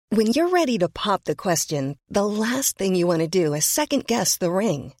When you're ready to pop the question, the last thing you want to do is second-guess the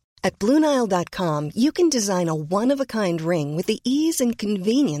ring. At BlueNile.com, you can design a one-of-a-kind ring with the ease and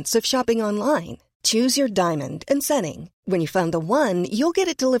convenience of shopping online. Choose your diamond and setting. When you find the one, you'll get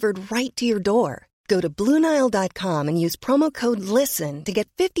it delivered right to your door. Go to BlueNile.com and use promo code LISTEN to get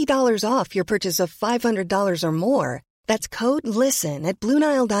 $50 off your purchase of $500 or more. That's code LISTEN at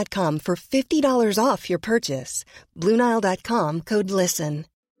BlueNile.com for $50 off your purchase. BlueNile.com, code LISTEN.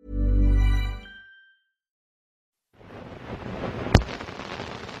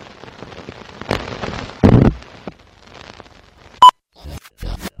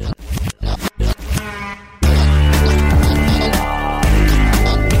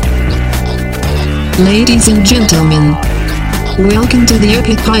 Ladies and gentlemen, welcome to the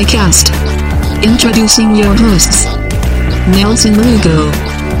Epic Podcast. Introducing your hosts, Nelson Lugo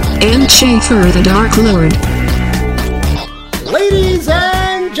and Schaefer the Dark Lord. Ladies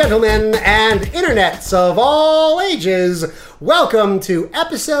and gentlemen and internets of all ages, welcome to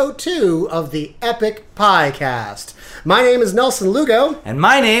episode 2 of the Epic Podcast. My name is Nelson Lugo. And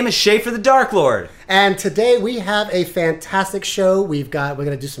my name is Schaefer the Dark Lord. And today we have a fantastic show. We're going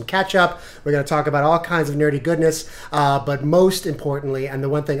to do some catch up. We're going to talk about all kinds of nerdy goodness. But most importantly, and the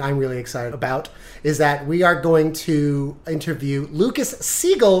one thing I'm really excited about, is that we are going to interview Lucas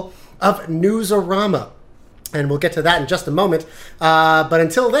Siegel of Newsarama. And we'll get to that in just a moment. But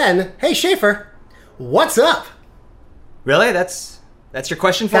until then, hey Schaefer, what's up? Really? That's your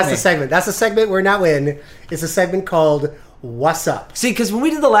question for me? That's the segment. That's the segment we're now in. It's a segment called What's Up? See, because when we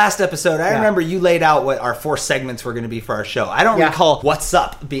did the last episode, I remember you laid out what our 4 segments were going to be for our show. I don't recall What's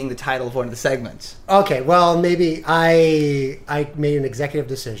Up being the title of one of the segments. Okay, well, maybe I made an executive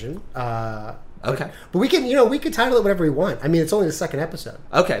decision. Okay, but we can title it whatever we want. I mean, it's only the second episode.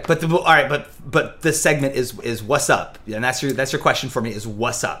 Okay, but all right, but this segment is What's Up, and that's your question for me is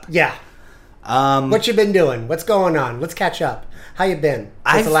What's Up? Yeah. What you been doing? What's going on? Let's catch up. How you been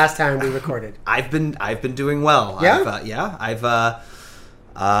since the last time we recorded? I've been doing well. Yeah? I've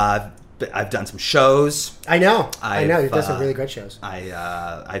done some shows. I know. You've done some really great shows.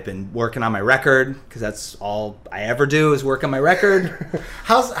 I've been working on my record because that's all I ever do is work on my record.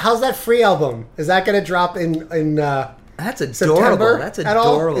 How's that free album? Is that going to drop in That's adorable. September That's at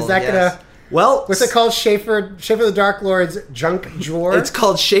all? adorable. Is that yes. gonna? Well, what's it called? Schaefer the Dark Lord's Junk Drawer? It's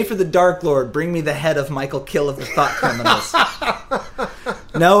called Schaefer the Dark Lord, Bring Me the Head of Michael Kill of the Thought Criminals.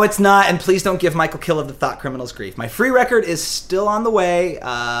 No, it's not, and please don't give Michael Kill of the Thought Criminals grief. My free record is still on the way.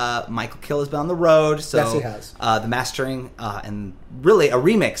 Michael Kill has been on the road, so yes, he has. The mastering and really a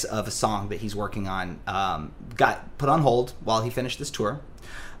remix of a song that he's working on got put on hold while he finished this tour.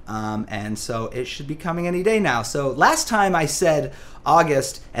 And so it should be coming any day now. So last time I said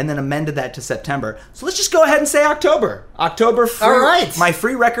August and then amended that to September. So let's just go ahead and say October. October free. All right. My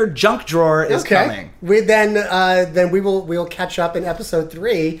free record Junk Drawer is coming. Then we'll catch up in episode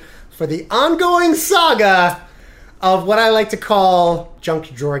 3 for the ongoing saga of what I like to call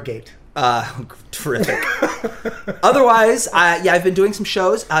Junk Drawer Gate. Terrific. Otherwise, I've been doing some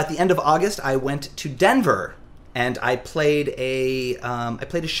shows. At the end of August, I went to Denver. And I played a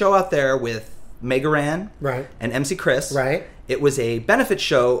show out there with Megaran and MC Chris. Right. It was a benefit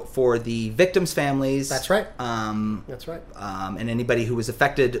show for the victims' families. That's right. That's right. And anybody who was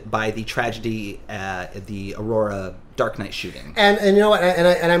affected by the tragedy at the Aurora Dark Knight shooting. And you know what?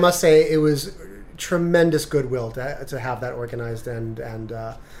 And I must say it was tremendous goodwill to have that organized and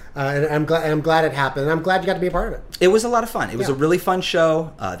I'm glad it happened. And I'm glad you got to be a part of it. It was a lot of fun. It was a really fun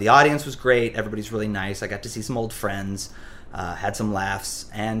show. The audience was great. Everybody's really nice. I got to see some old friends, had some laughs,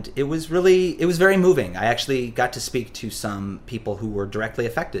 and it was very moving. I actually got to speak to some people who were directly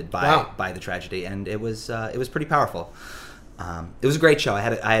affected by the tragedy, and it was pretty powerful. It was a great show. I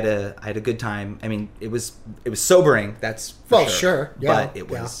had a good time. I mean, it was sobering. That's for sure. Yeah. But it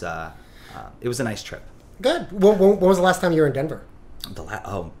was a nice trip. Good. When was the last time you were in Denver?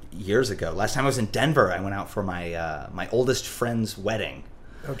 Years ago. Last time I was in Denver, I went out for my oldest friend's wedding.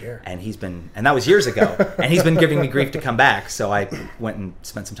 Oh dear. And that was years ago. And he's been giving me grief to come back, so I went and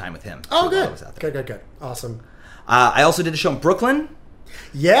spent some time with him. Oh, good. I was out there. Good. Awesome. I also did a show in Brooklyn.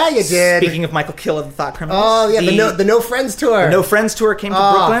 Yeah, you did. Speaking of Michael Kill of the Thought Criminals. Oh yeah, the No Friends tour. The No Friends tour came to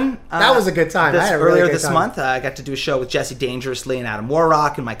Brooklyn. That was a good time. Earlier this month, I got to do a show with Jesse Dangerously and Adam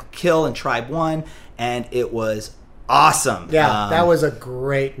Warrock and Michael Kill and Tribe One, and it was awesome. Yeah, that was a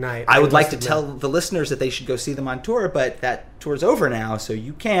great night. I would like to tell the listeners that they should go see them on tour, but that tour's over now, so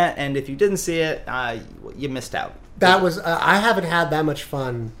you can't. And if you didn't see it, you missed out. That was. I haven't had that much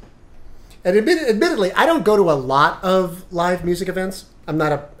fun. And admittedly, I don't go to a lot of live music events. I'm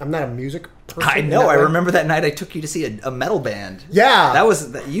not a music person. I know. I remember that night I took you to see a metal band. Yeah.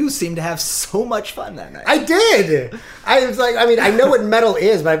 You seemed to have so much fun that night. I did. I was like, I mean, I know what metal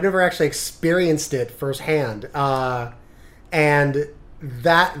is, but I've never actually experienced it firsthand. And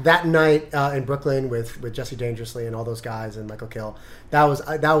that night in Brooklyn with Jesse Dangerously and all those guys and Michael Kill, that was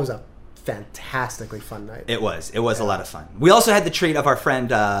a fantastically fun night. It was a lot of fun. We also had the treat of our friend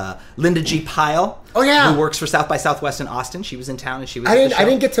Linda G. Pyle. Oh yeah, who works for South by Southwest in Austin. She was in town and she was. I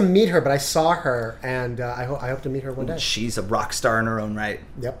didn't get to meet her, but I saw her, and I hope to meet her one day. She's a rock star in her own right.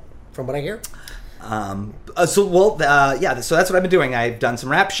 Yep, from what I hear. So that's what I've been doing. I've done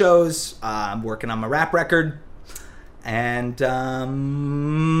some rap shows. I'm working on my rap record. And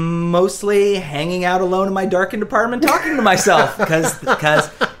mostly hanging out alone in my darkened apartment talking to myself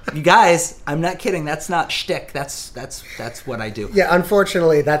because you guys, I'm not kidding. That's not shtick. That's what I do. Yeah,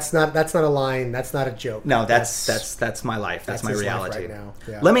 unfortunately, that's not a line. That's not a joke. No, that's my life. That's my reality right now.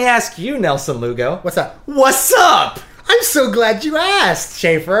 Yeah. Let me ask you, Nelson Lugo. What's up? What's up? I'm so glad you asked,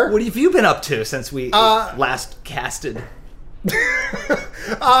 Schaefer. What have you been up to since we last casted?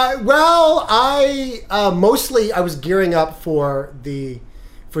 Well, I mostly I was gearing up for the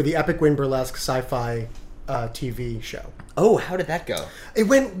Epic Win Burlesque sci-fi TV show. Oh, how did that go? It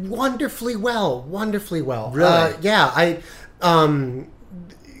went wonderfully well. Really? Yeah. I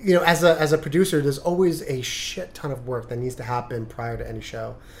as a producer, there's always a shit ton of work that needs to happen prior to any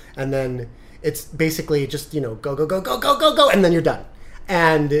show, and then it's basically just go, and then you're done.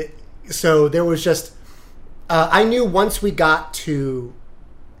 And so there was just. I knew once we got to,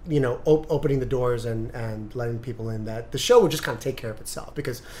 opening the doors and letting people in, that the show would just kind of take care of itself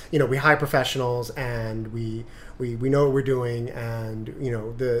because, we hire professionals and we know what we're doing, and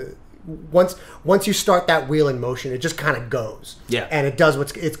once you start that wheel in motion, it just kind of goes. Yeah. And it does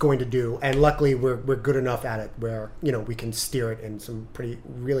what it's going to do. And luckily we're good enough at it where, we can steer it in some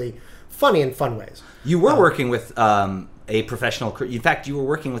really funny and fun ways. You were working with a professional crew. In fact, you were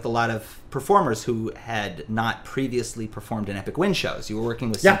working with a lot of performers who had not previously performed in Epic Win shows. You were working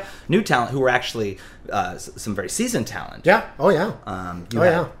with some new talent who were actually some very seasoned talent. Yeah. Oh, yeah.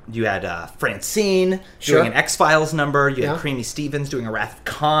 You had Francine doing an X-Files number. You had Creamy Stevens doing a Wrath of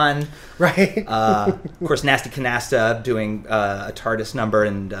Khan. Right. Of course, Nasty Canasta doing a TARDIS number,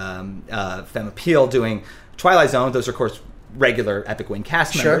 and Femme Appeal doing Twilight Zone. Those are, of course, regular Epic Win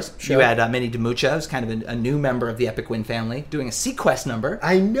cast members. Sure. You had Minnie DiMuccia, who's kind of a new member of the Epic Win family, doing a Sequest number.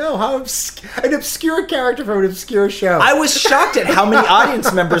 I know, how an obscure character from an obscure show. I was shocked at how many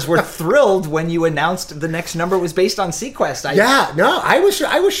audience members were thrilled when you announced the next number was based on Sequest. I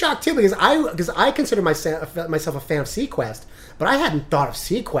was shocked too because I consider myself a fan of Sequest, but I hadn't thought of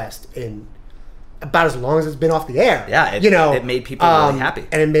Sequest in about as long as it's been off the air. Yeah, it made people really happy.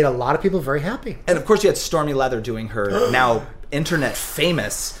 And it made a lot of people very happy. And of course you had Stormy Leather doing her now internet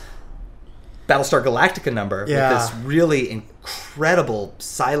famous Battlestar Galactica number with this really incredible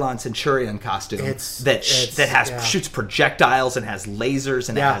Cylon Centurion costume that shoots projectiles and has lasers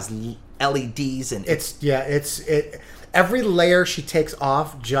and it has LEDs and every layer she takes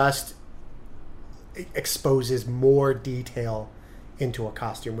off just exposes more detail into a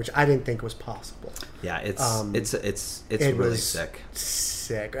costume, which I didn't think was possible. Yeah, it's really sick.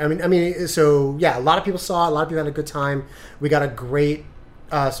 Sick. I mean, so yeah, a lot of people saw it. A lot of people had a good time. We got a great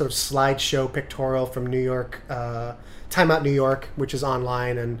sort of slideshow pictorial from New York, Time Out New York, which is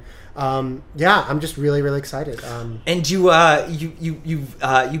online, and I'm just really, really excited. And you got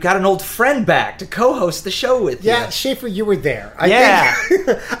an old friend back to co-host the show with you. Yeah, Schaefer, you were there.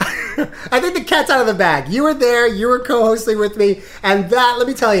 I think the cat's out of the bag. You were there. You were co-hosting with me, and that, let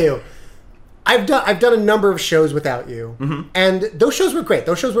me tell you, I've done a number of shows without you, and those shows were great.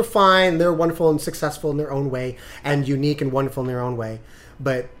 Those shows were fine. They were wonderful and successful in their own way, and unique and wonderful in their own way.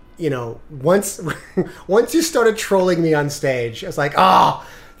 But once you started trolling me on stage, it's like,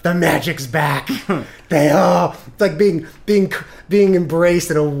 the magic's back. It's like being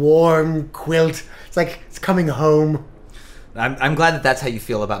embraced in a warm quilt. It's like it's coming home. I'm glad that that's how you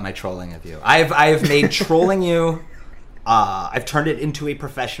feel about my trolling of you. I've made trolling you. I've turned it into a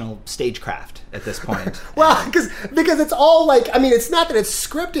professional stagecraft at this point. Well, because it's all like, I mean, it's not that it's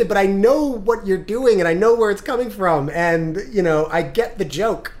scripted, but I know what you're doing and I know where it's coming from, and I get the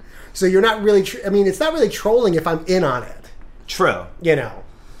joke. So you're not really. It's not really trolling if I'm in on it. True.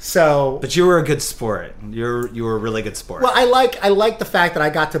 So. But you were a good sport. You were a really good sport. Well, I like the fact that I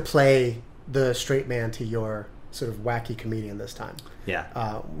got to play the straight man to your sort of wacky comedian this time. Yeah.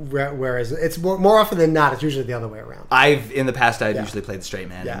 Whereas it's more often than not, it's usually the other way around. In the past, I've usually played the straight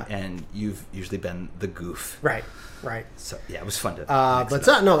man, and you've usually been the goof. Right. So yeah, it was fun to. That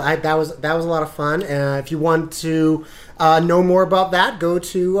was a lot of fun. And if you want to know more about that, go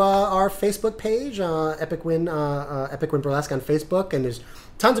to our Facebook page, Epic Win Burlesque on Facebook, and there's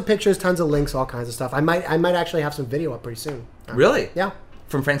tons of pictures, tons of links, all kinds of stuff. I might actually have some video up pretty soon. Really? Yeah.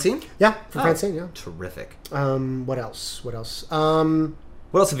 From Francine? Yeah, from Francine. Yeah. Terrific. What else? What else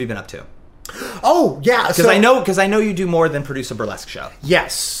have you been up to? Oh yeah, because I know you do more than produce a burlesque show.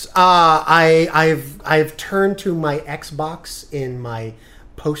 Yes, I've turned to my Xbox in my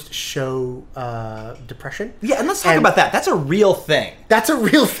post-show depression. Yeah, and let's talk about that. That's a real thing. That's a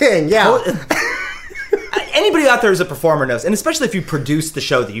real thing. Yeah. Anybody out there who's a performer knows, and especially if you produce the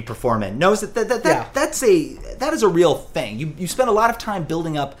show that you perform in, knows that that is a real thing. You spend a lot of time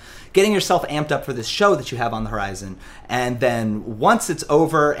building up, getting yourself amped up for this show that you have on the horizon, and then once it's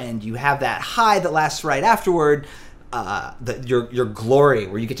over and you have that high that lasts right afterward, your glory,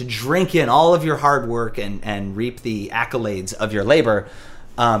 where you get to drink in all of your hard work and reap the accolades of your labor.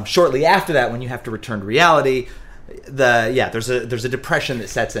 Shortly after that, when you have to return to reality, there's a depression that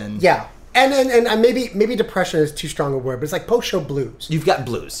sets in. Yeah. And maybe depression is too strong a word, but it's like post-show blues. You've got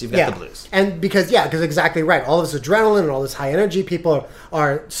blues. You've got the blues. And because exactly right. All this adrenaline and all this high energy, people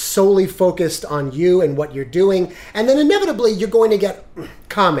are solely focused on you and what you're doing. And then inevitably you're going to get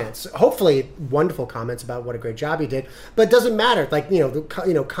comments, hopefully wonderful comments about what a great job you did. But it doesn't matter. Like,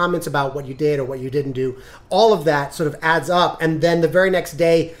 comments about what you did or what you didn't do. All of that sort of adds up. And then the very next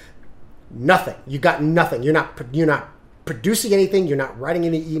day, nothing. You got nothing. You're not producing anything, you're not writing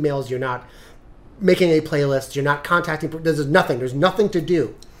any emails, you're not making any playlists, you're not contacting, there's nothing to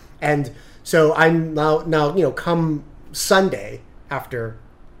do. And so I'm now come Sunday after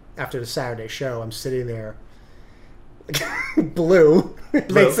the Saturday show, I'm sitting there blue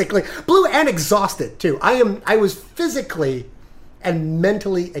basically blue and exhausted too. I was physically and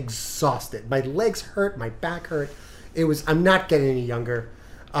mentally exhausted. My legs hurt, my back hurt. I'm not getting any younger.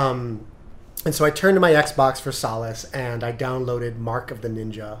 And so I turned to my Xbox for solace, and I downloaded Mark of the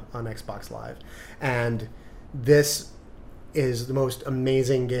Ninja on Xbox Live. And this is the most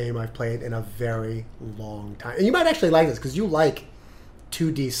amazing game I've played in a very long time. And you might actually like this, because you like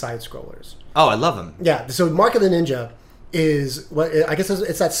 2D side-scrollers. Oh, I love them. Yeah, so Mark of the Ninja is, I guess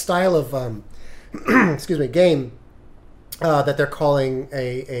it's that style of, game that they're calling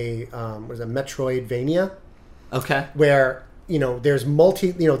a Metroidvania. Okay. Where... there's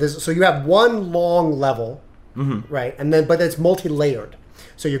so you have one long level, right? And then, but it's multi-layered.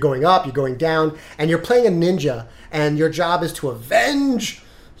 So you're going up, you're going down, and you're playing a ninja, and your job is to avenge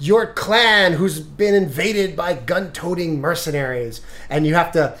your clan who's been invaded by gun-toting mercenaries. And you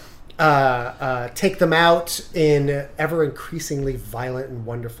have to take them out in ever-increasingly violent and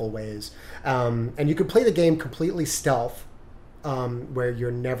wonderful ways. And you can play the game completely stealth, where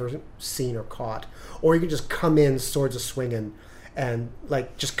you're never seen or caught, or you can just come in swords a-swinging and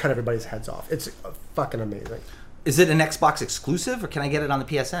just cut everybody's heads off. It's fucking amazing. Is it an Xbox exclusive, or can I get it on the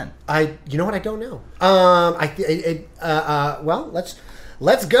PSN? You know what? I don't know. Well,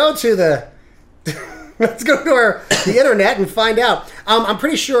 let's go to the the internet and find out. I'm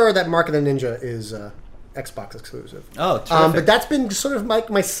pretty sure that Mark of the Ninja is Xbox exclusive. Oh, terrific. But that's been sort of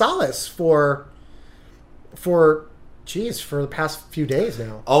my solace for the past few days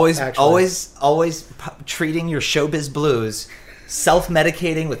now. Always treating your showbiz blues,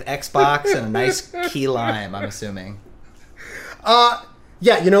 self-medicating with Xbox and a nice key lime, I'm assuming.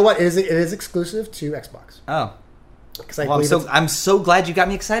 Yeah, you know what? It is exclusive to Xbox. Oh. Well, I'm so glad you got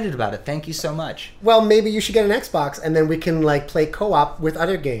me excited about it. Thank you so much. Well, maybe you should get an Xbox, and then we can play co-op with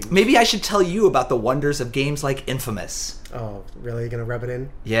other games. Maybe I should tell you about the wonders of games like Infamous. Oh, really? You're gonna rub it in?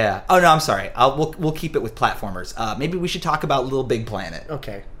 Yeah. Oh no, I'm sorry. We'll keep it with platformers. Maybe we should talk about Little Big Planet.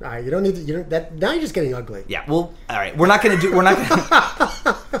 Okay. All right. You don't need to. Now you're just getting ugly. Yeah. Well, all right. We're not gonna.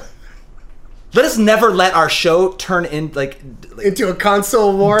 Let us never let our show turn into a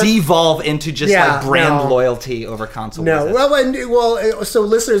console war, devolve into just brand loyalty over console wars. Well, so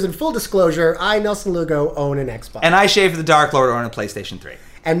listeners, in full disclosure, I, Nelson Lugo, own an Xbox, and I, Shave the Dark Lord, own a PlayStation 3.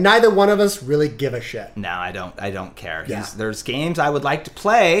 And neither one of us really give a shit. No, I don't care. Yeah. There's games I would like to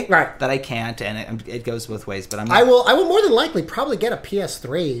play that I can't, and it goes both ways. But I will more than likely probably get a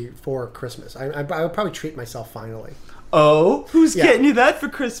PS3 for Christmas. I would probably treat myself finally. Oh, who's getting you that for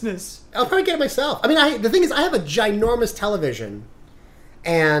Christmas? I'll probably get it myself. I mean, the thing is, I have a ginormous television,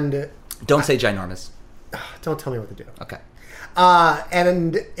 and don't say ginormous. Don't tell me what to do. Okay.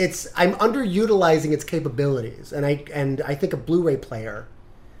 And I'm underutilizing its capabilities, and I think a Blu-ray player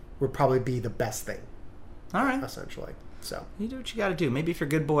would probably be the best thing. All right. Essentially. So You do what you got to do. Maybe if you're a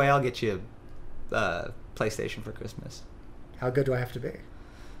good boy, I'll get you a PlayStation for Christmas. how good do I have to be?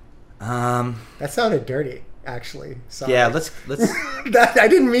 Um, That sounded dirty, actually. Sorry. yeah, let's I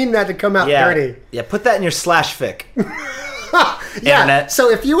didn't mean that to come out dirty. Yeah, put that in your /fic. Yeah. Internet.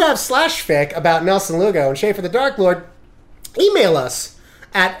 So if you have /fic about Nelson Lugo and Schaefer the Dark Lord, email us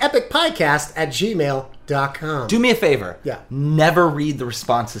at epicpodcast@gmail.com. Do me a favor. Yeah. Never read the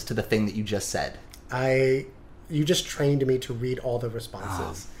responses to the thing that you just said. You just trained me to read all the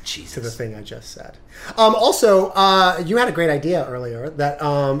responses Jesus. to the thing I just said. Also, you had a great idea earlier that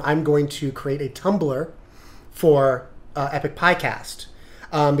I'm going to create a Tumblr for Epic Podcast.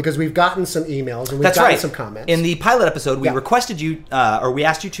 Because we've gotten some emails and we've That's gotten right. some comments. In the pilot episode, we Yeah. requested you, or we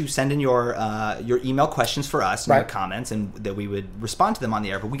asked you to send in your email questions for us and your Right. comments, and that we would respond to them on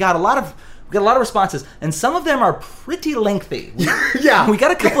the air. But we got a lot of responses, and some of them are pretty lengthy. Yeah. We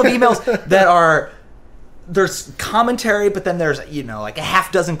got a couple of emails that are. There's commentary, but then there's, like a half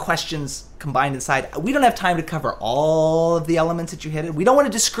dozen questions combined inside. We don't have time to cover all of the elements that you hit. We don't want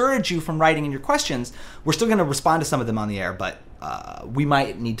to discourage you from writing in your questions. We're still going to respond to some of them on the air, but we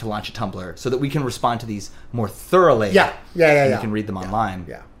might need to launch a Tumblr so that we can respond to these more thoroughly. Yeah. And you can read them online.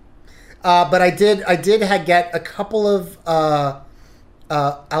 Yeah. But I did get a couple of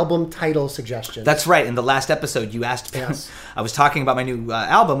album title suggestions. That's right. In the last episode, you asked. Yes. I was talking about my new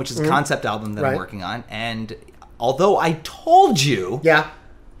album, which is a concept album that I'm Right. working on. And although I told you Yeah.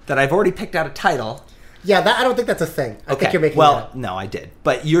 that I've already picked out a title. Yeah, I don't think that's a thing. I think you're making that well, up. no, I did.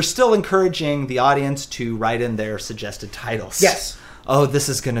 But you're still encouraging the audience to write in their suggested titles. Yes. Oh, this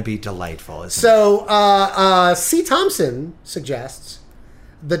is going to be delightful, isn't it? So, C. Thompson suggests,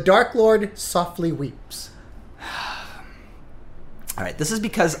 "The Dark Lord softly weeps." All right. This is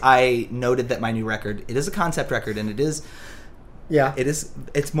because I noted that my new record, it is a concept record, and it's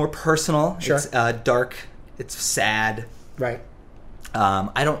more personal. Sure. It's dark. It's sad. Right.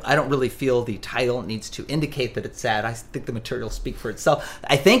 I don't really feel the title needs to indicate that it's sad. I think the material speak for itself.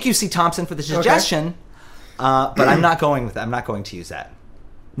 I thank you, C. Thompson, for the suggestion, but I'm not going with that. I'm not going to use that.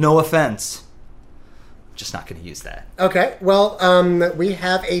 No offense. Just not going to use that. Okay. Well, we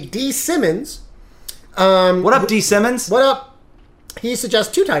have a D. Simmons. What up, D. Simmons? What up? He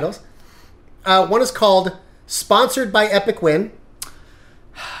suggests two titles. One is called "Sponsored by Epic Win."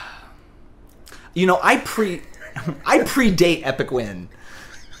 I predate Epic Win,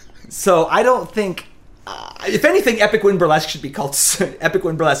 so I don't think. If anything, Epic Win Burlesque should be called Epic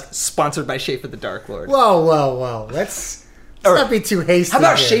Win Burlesque, sponsored by Schaefer the Dark Lord. Whoa! Let's not be too hasty. How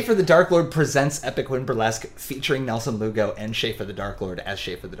about here. Schaefer the Dark Lord presents Epic Win Burlesque, featuring Nelson Lugo and Schaefer the Dark Lord as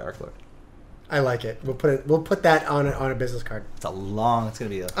Schaefer the Dark Lord? I like it. We'll put that on a business card. It's going to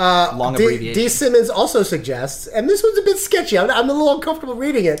be a long abbreviation. D. Simmons also suggests, and this one's a bit sketchy. I'm a little uncomfortable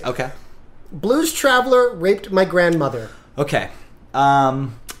reading it. Okay. Blues Traveler raped my grandmother. Okay.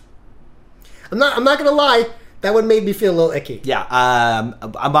 I'm not gonna lie. That one made me feel a little icky. Yeah. I'm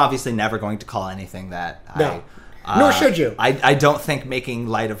obviously never going to call anything that. No. Nor should you. I don't think making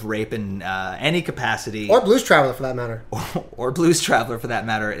light of rape in any capacity, Or Blues Traveler for that matter. or Blues Traveler for that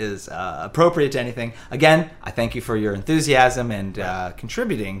matter, is appropriate to anything. Again, I thank you for your enthusiasm and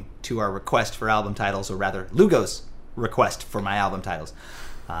contributing to our request for album titles, or rather, Lugo's request for my album titles.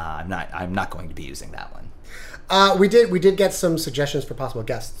 I'm not going to be using that one. We did get some suggestions for possible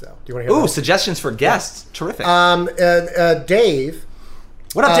guests, though. Do you want to hear? Ooh, those? suggestions for guests. Terrific. Dave.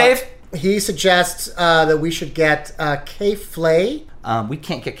 What up, Dave? He suggests that we should get K. Flay. We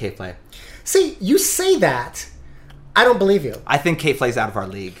can't get K-Flay. See, you say that. I don't believe you. I think K-Flay's out of our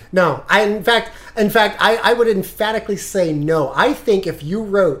league. No, in fact, I would emphatically say no. I think if you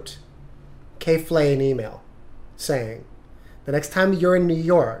wrote K. Flay an email saying, "The next time you're in New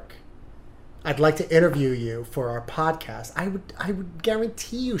York, I'd like to interview you for our podcast," I would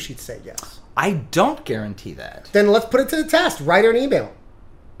guarantee you she'd say yes. I don't guarantee that. Then let's put it to the test. Write her an email.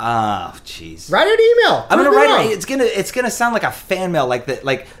 Oh, jeez. Write her an email. I'm gonna Prove me write wrong. it. It's gonna sound like a fan mail, like that.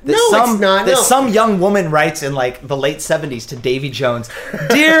 Like that No, some it's not, that no. some young woman writes in like the late '70s to Davy Jones.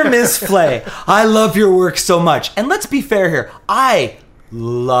 Dear Miss Flay, I love your work so much. And let's be fair here. I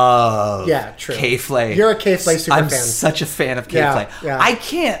love True. K-Flay. You're a K-Flay super I'm fan. such a fan of K-Flay. Yeah. I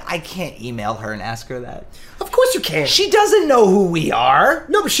can't email her and ask her that. Of course you can. She doesn't know who we are.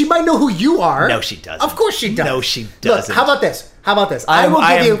 No, but she might know who you are. No, she doesn't. Of course she does. No, she Look, doesn't. how about this? I will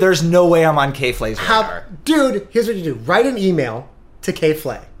give you. There's no way I'm on K-Flay's radar. Dude, here's what you do. Write an email to K.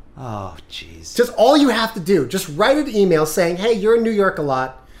 Flay. Oh, jeez. Just all you have to do. Just write an email saying, "Hey, you're in New York a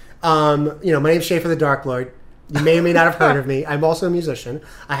lot. My name's Schaefer the Dark Lord. You may or may not have heard of me. I'm also a musician.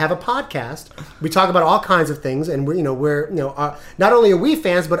 I have a podcast. We talk about all kinds of things, and we're not only are we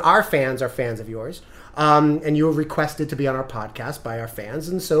fans, but our fans are fans of yours. And you were requested to be on our podcast by our fans.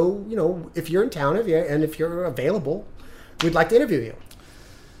 And so, if you're in town and if you're available, we'd like to interview you.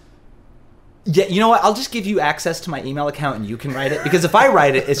 Yeah, you know what? I'll just give you access to my email account and you can write it. Because if I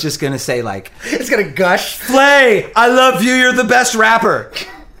write it, it's just going to say like... It's going to gush. Flay, I love you. You're the best rapper.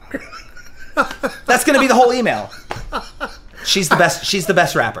 That's going to be the whole email. She's the best. She's the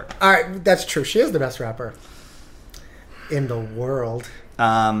best rapper. All right, that's true. She is the best rapper in the world.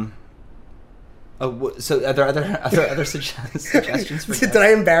 So are there other suggestions for Did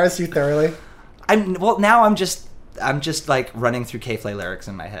I embarrass you thoroughly? Now I'm just like running through K-Flay lyrics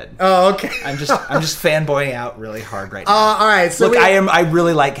in my head. Oh, okay. I'm just fanboying out really hard right now. All right. So look, I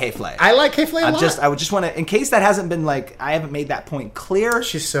really like K-Flay. I like K-Flay a lot. I would just want to, in case that hasn't been like, I haven't made that point clear.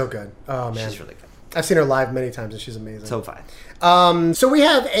 She's so good. Oh man, she's really good. I've seen her live many times and she's amazing. So fine. So we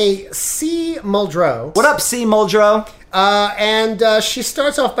have a C. Muldrow. What up, C. Muldrow? And she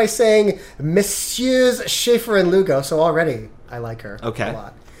starts off by saying, Messieurs Schaefer and Lugo. So already I like her a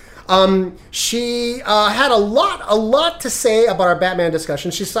lot. She had a lot to say about our Batman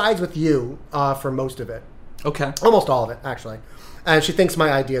discussion. She sides with you for most of it. Okay. Almost all of it, actually. And she thinks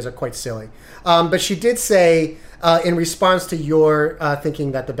my ideas are quite silly. But she did say, in response to your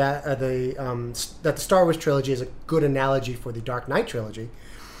thinking that that the Star Wars trilogy is a good analogy for the Dark Knight trilogy.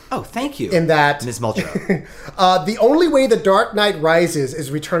 Oh, thank you. In that, Ms. Muldrow. The only way the Dark Knight Rises is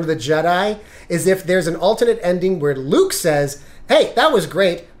Return of the Jedi is if there's an alternate ending where Luke says, hey, that was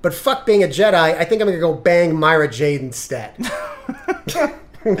great, but fuck being a Jedi, I think I'm going to go bang Myra Jade instead.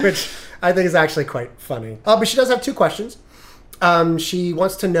 Which I think is actually quite funny. But she does have two questions. She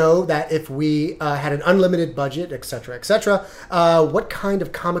wants to know that if we had an unlimited budget, etc., what kind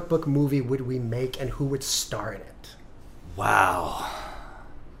of comic book movie would we make and who would star in it? Wow.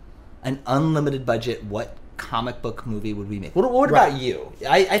 An unlimited budget, what comic book movie would we make? What about you?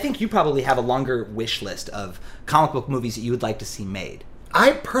 I think you probably have a longer wish list of comic book movies that you would like to see made.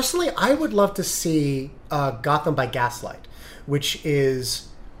 I would love to see Gotham by Gaslight, which is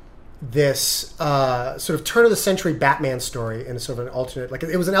this sort of turn-of-the-century Batman story in a sort of an alternate... Like,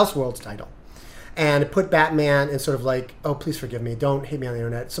 it was an Elseworlds title. And it put Batman in sort of like, oh, please forgive me, don't hate me on the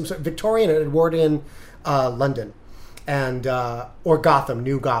internet, some sort of Victorian and Edwardian London. And or Gotham,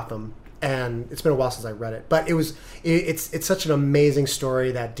 New Gotham. And it's been a while since I read it. But it's such an amazing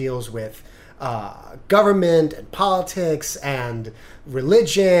story that deals with government and politics and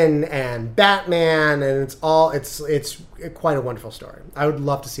religion and Batman, and it's quite a wonderful story. I would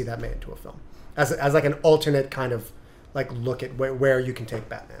love to see that made into a film as like an alternate kind of like look at where you can take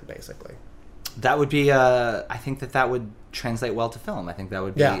Batman, basically. That would be I think that would translate well to film. I think that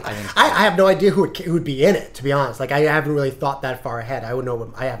would be. Yeah. I have no idea who would be in it, to be honest. Like, I haven't really thought that far ahead.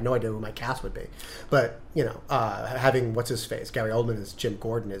 I have no idea who my cast would be. But having what's his face, Gary Oldman as Jim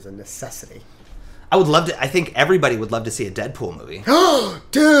Gordon is a necessity. I would love to. I think everybody would love to see a Deadpool movie.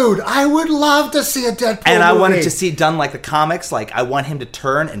 Dude, I would love to see a Deadpool movie. And I want it to see done like the comics. Like, I want him to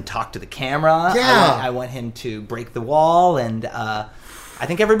turn and talk to the camera. Yeah. I want him to break the wall, and I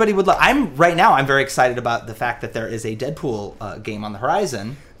think everybody would love. I'm very excited about the fact that there is a Deadpool game on the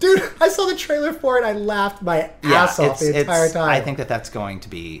horizon. Dude, I saw the trailer for it. I laughed my ass off the entire time. I think that's going to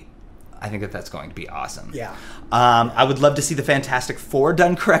be awesome. Yeah. I would love to see the Fantastic Four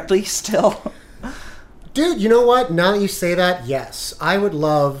done correctly still. Dude, you know what? Now that you say that, yes. I would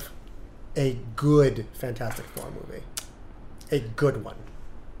love a good Fantastic Four movie. A good one.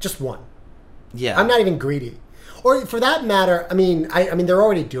 Just one. Yeah. I'm not even greedy. Or for that matter, I mean they're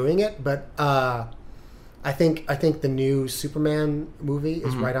already doing it, but I think the new Superman movie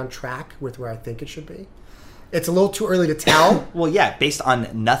is right on track with where I think it should be. It's a little too early to tell. Well, yeah, based on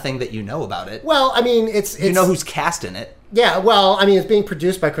nothing that you know about it. Well, I mean, it's you know who's cast in it. Yeah, well, I mean, it's being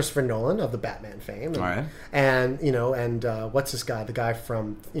produced by Christopher Nolan of the Batman fame. And, all right. And what's this guy? The guy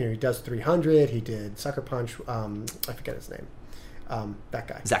from, he does 300. He did Sucker Punch. I forget his name. That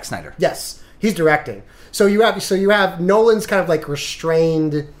guy. Zack Snyder. Yes, he's directing. So you have Nolan's kind of like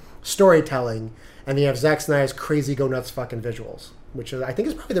restrained storytelling, and you have Zack Snyder's crazy go nuts fucking visuals, which I think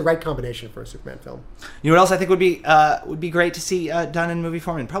is probably the right combination for a Superman film. You know what else I think would be great to see done in movie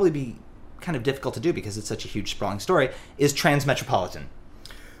form, and probably be kind of difficult to do because it's such a huge sprawling story, is Transmetropolitan.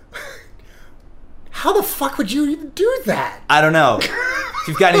 How the fuck would you even do that? I don't know. If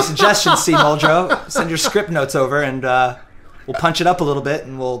you've got any suggestions, C. Muldrow, send your script notes over, and we'll punch it up a little bit,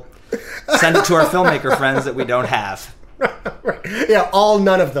 and we'll send it to our filmmaker friends that we don't have. Yeah,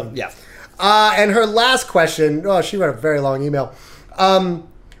 none of them. Yeah. And her last question, she wrote a very long email.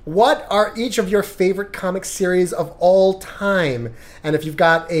 What are each of your favorite comic series of all time? And if you've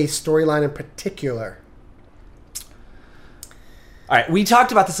got a storyline in particular. All right, we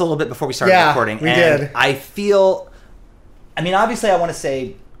talked about this a little bit before we started recording. We and did. I feel, I mean, obviously I want to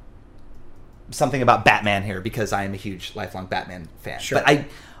say something about Batman here because I am a huge lifelong Batman fan. Sure. But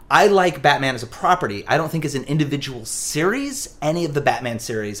I like Batman as a property. I don't think as an individual series, any of the Batman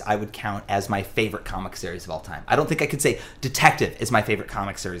series I would count as my favorite comic series of all time. I don't think I could say Detective is my favorite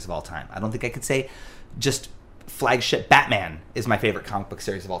comic series of all time. I don't think I could say just flagship Batman is my favorite comic book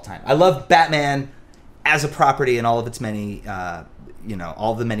series of all time. I love Batman as a property and all of its many,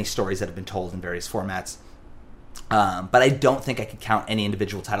 all the many stories that have been told in various formats. But I don't think I could count any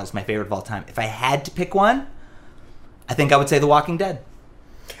individual title as my favorite of all time. If I had to pick one, I think I would say The Walking Dead.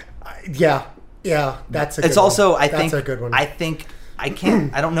 Yeah, that's a good It's one. also, I That's think, a good one. I think I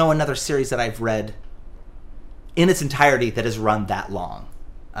can't, I don't know another series that I've read in its entirety that has run that long.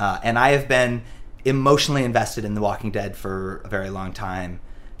 And I have been emotionally invested in The Walking Dead for a very long time.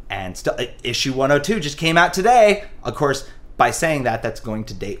 And still, issue 102 just came out today. Of course, by saying that, that's going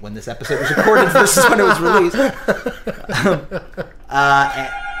to date when this episode was recorded. This is when it was released.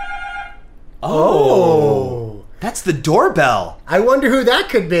 Oh. That's the doorbell. I wonder who that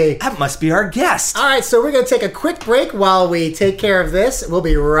could be. That must be our guest. All right, so we're going to take a quick break while we take care of this. We'll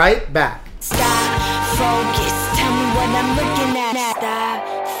be right back. Stop, focus, tell me what I'm looking at. Stop,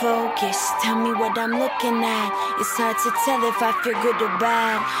 focus, tell me what I'm looking at. It's hard to tell if I feel good or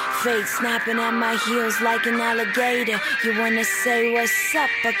bad. Fate snapping at my heels like an alligator. You wanna say what's up,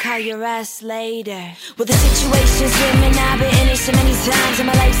 I'll call your ass later. Well, the situation's swimming, I've been in it so many times, and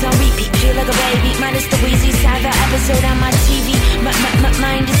my life's on repeat. Feel like a baby, minus the wheezy side, the episode on my TV. My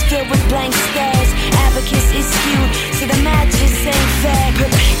mind is filled with blank stares. Abacus is skewed, so the match just ain't fair.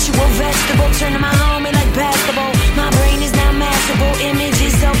 Perpetual vegetable, turning my homie like basketball. My brain is now masterful,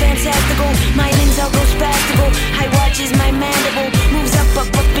 images so fantastical. My limbs all go spastical. High watches my mandible, moves up,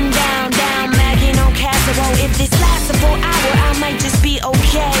 and down, magging on casserole. If this lasts a full hour, I might just be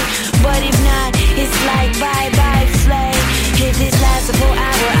okay. But if not, it's like bye-bye flay. If this lasts a full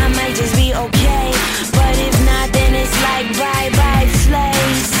hour, I might just be okay. But if not, then it's like bye-bye flay.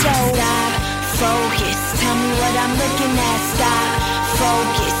 So stop, focus, tell me what I'm looking at. Stop,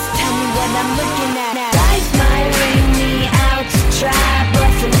 focus, tell me what I'm looking at. Life might bring me out to dry,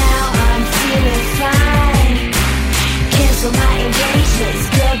 but for now I'm feeling fine. Cancel my engagements,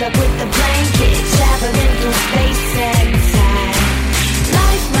 curled up with the blanket, traveling through space and time.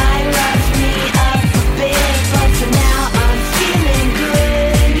 Life might rough me up a bit, but for now I'm feeling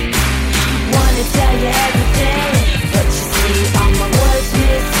good. Wanna tell you everything, but you see all my words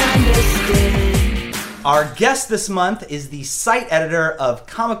misunderstood. Our guest this month is the site editor of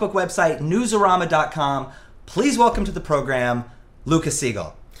comic book website Newsarama.com. Please welcome to the program, Lucas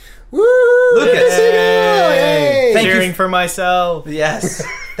Siegel. Woo! Lucas! Yay! Thank you Cheering for myself. Yes.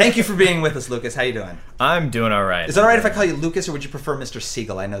 Thank you for being with us, Lucas. How you doing? I'm doing all right. Is it all right if I call you Lucas, or would you prefer Mr.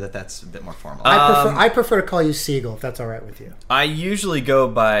 Siegel? I know that that's a bit more formal. I prefer to call you Siegel, if that's all right with you. I usually go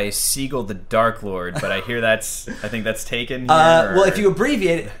by Siegel the Dark Lord, but I hear I think that's taken here. Well, if you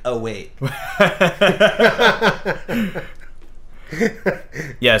abbreviate it... Oh, wait.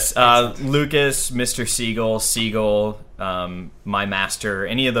 Yes, Lucas, Mr. Siegel, my master,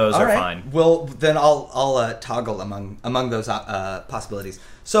 any of those All are right. fine. Well, then I'll toggle among those possibilities.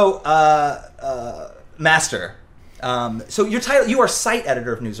 So, Master. So your title, you are site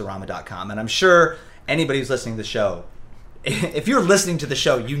editor of Newsarama.com, and I'm sure anybody who's listening to the show, if you're listening to the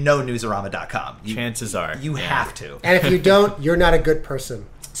show, you know Newsarama.com. Chances are. You have to. And if you don't, you're not a good person.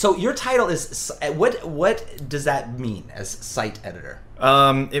 So your title is, what does that mean as site editor?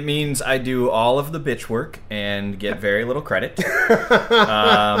 It means I do all of the bitch work and get very little credit.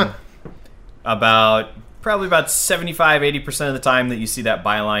 Probably about 75-80% of the time that you see that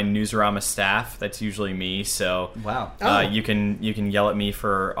byline Newsarama staff, that's usually me. So Wow. you can yell at me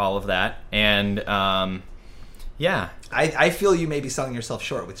for all of that. And yeah. I feel you may be selling yourself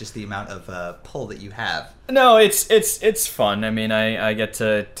short with just the amount of pull that you have. No, it's fun. I mean, I get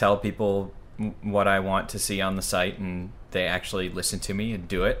to tell people what I want to see on the site, and they actually listen to me and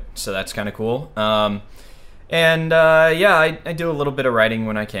do it. So that's kind of cool. I do a little bit of writing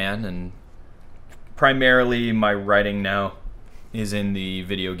when I can, and primarily my writing now is in the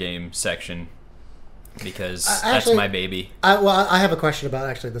video game section because that's my baby. I have a question about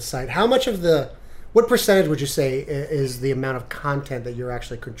actually the site. How much of what percentage would you say is the amount of content that you're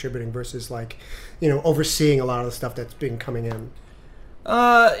actually contributing versus overseeing a lot of the stuff that's been coming in?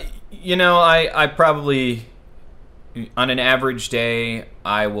 I probably, on an average day,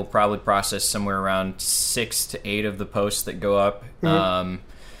 I will probably process somewhere around 6 to 8 of the posts that go up. Mm-hmm.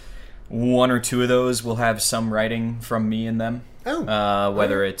 1 or 2 of those will have some writing from me in them.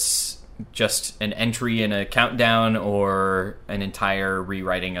 Whether it's just an entry in a countdown or an entire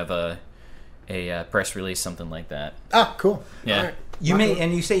rewriting of a press release, something like that. Oh, cool. Yeah. All right.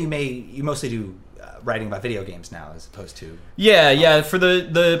 You mostly do writing about video games now as opposed to... Yeah, for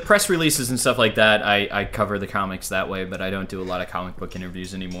the press releases and stuff like that, I cover the comics that way, but I don't do a lot of comic book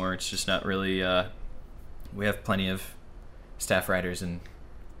interviews anymore. It's just not really... we have plenty of staff writers and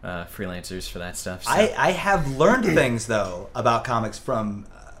freelancers for that stuff. So. I have learned things, though, about comics from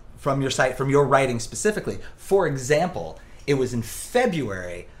your site, from your writing specifically. For example, it was in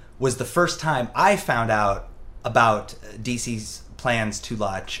February was the first time I found out about DC's plans to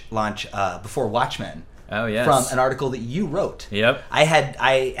launch Before Watchmen. Oh, yes. From an article that you wrote. Yep. I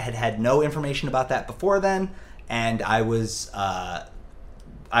had no information about that before then, and I was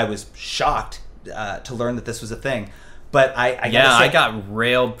shocked to learn that this was a thing. But I gotta say, I got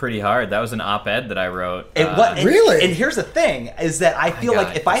railed pretty hard. That was an op-ed that I wrote. Really? And here's the thing: is that I feel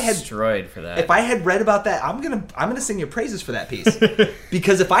like if I had destroyed for that, if I had read about that, I'm gonna sing you praises for that piece.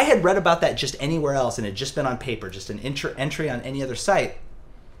 Because if I had read about that just anywhere else and it had just been on paper, just an entry on any other site,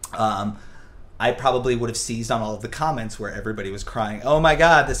 I probably would have seized on all of the comments where everybody was crying, "Oh my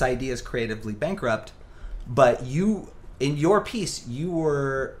God, this idea is creatively bankrupt." But you, in your piece, you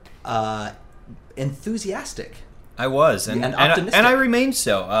were enthusiastic. I was, and optimistic. And I remain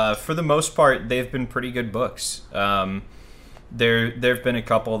so. For the most part, they've been pretty good books. There've been a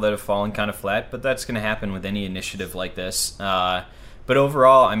couple that have fallen kind of flat, but that's going to happen with any initiative like this. But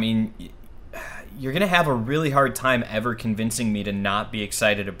overall, I mean, you're going to have a really hard time ever convincing me to not be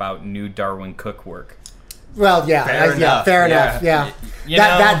excited about new Darwin Cook work. Well, yeah, fair enough. Yeah,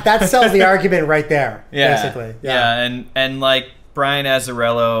 that sells the argument right there. Basically. And like Brian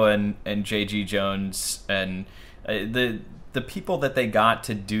Azzarello and J.G. Jones and the people that they got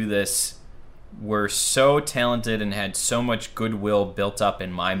to do this were so talented and had so much goodwill built up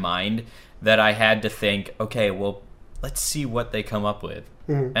in my mind that I had to think, okay, well, let's see what they come up with.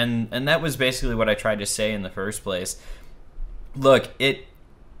 Mm-hmm. And that was basically what I tried to say in the first place. Look, it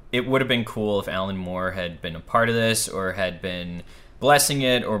would have been cool if Alan Moore had been a part of this or had been blessing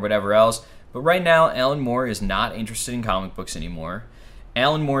it or whatever else. But right now, Alan Moore is not interested in comic books anymore.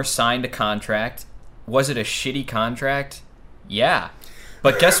 Alan Moore signed a contract. Was it a shitty contract? Yeah.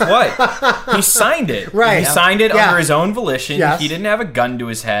 But guess what? He signed it. Right. He signed it under his own volition. Yes. He didn't have a gun to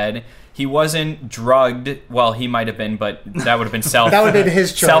his head. He wasn't drugged. Well, he might have been, but that would have been that would have been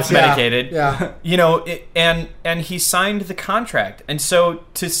his choice. Self-medicated. Yeah. You know, and he signed the contract. And so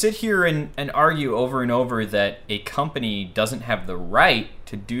to sit here and argue over and over that a company doesn't have the right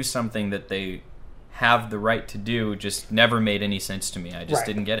to do something that they have the right to do just never made any sense to me. I just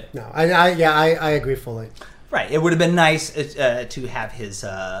didn't get it. No, I agree fully. Right. It would have been nice to have his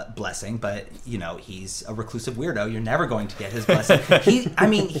blessing, but, you know, he's a reclusive weirdo. You're never going to get his blessing.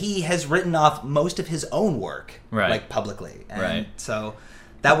 He has written off most of his own work, like, publicly. And so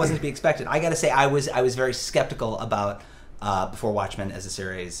that wasn't to be expected. I got to say, I was very skeptical about Before Watchmen as a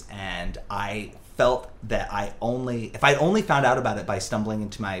series, and I felt that if I'd only found out about it by stumbling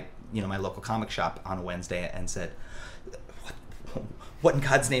into my local comic shop on a Wednesday and said, what in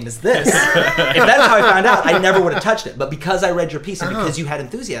God's name is this? If that's how I found out, I never would have touched it. But because I read your piece and because you had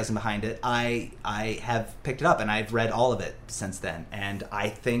enthusiasm behind it, I have picked it up and I've read all of it since then. And I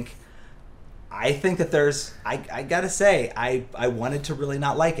think that there's, I gotta say, I wanted to really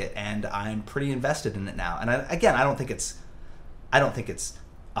not like it, and I'm pretty invested in it now. And I don't think it's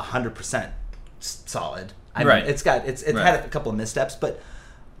 100% solid. I mean, it's had a couple of missteps, but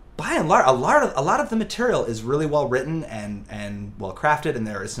by and large, a lot of the material is really well written and well crafted, and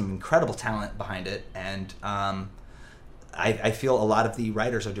there is some incredible talent behind it. And I feel a lot of the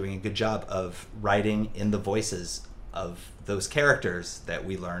writers are doing a good job of writing in the voices of those characters that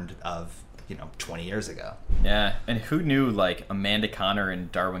we learned of, 20 years ago. Yeah, and who knew, like, Amanda Connor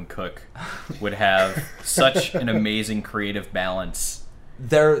and Darwin Cook would have such an amazing creative balance.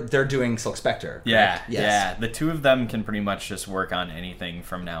 They're doing Silk Spectre. Yeah, right? Yes. Yeah. The two of them can pretty much just work on anything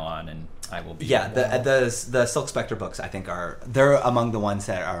from now on, and I will be. Yeah, the Silk Spectre books I think they're among the ones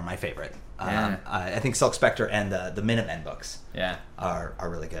that are my favorite. Yeah. I think Silk Spectre and the Minutemen books. Yeah. are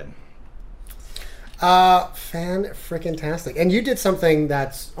really good. Fan-frickin-tastic. And you did something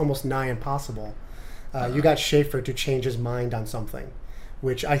that's almost nigh impossible. You got Schaefer to change his mind on something,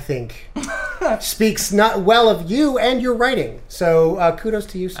 which I think speaks not well of you and your writing. So kudos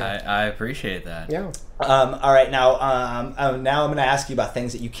to you, sir. I appreciate that. Yeah. All right, now I'm going to ask you about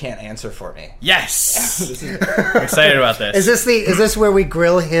things that you can't answer for me. Yes, I'm excited about this. Is this where we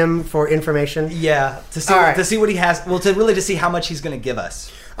grill him for information? Yeah, to see what he has. Well, to see how much he's going to give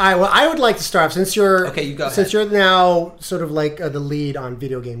us. All right. Well, I would like to start off since you're Okay, you go ahead. Since you're now sort of like the lead on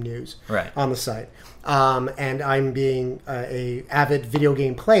video game news Right. on the site, and I'm being a avid video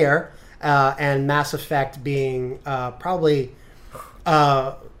game player, and Mass Effect being probably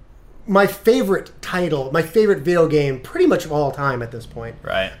my favorite title, my favorite video game, pretty much of all time at this point.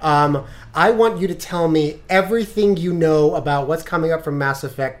 Right. I want you to tell me everything you know about what's coming up from Mass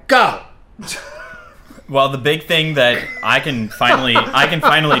Effect. Go. Well, the big thing that I can finally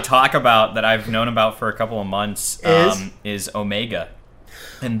talk about that I've known about for a couple of months is Omega,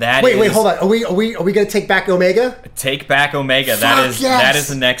 and that Wait, hold on. Are we going to take back Omega? Take back Omega. Fuck That is yes! that is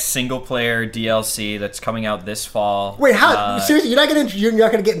the next single player DLC that's coming out this fall. Wait, how? Seriously, you're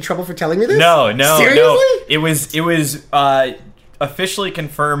not gonna get in trouble for telling me this? No. Seriously? It was officially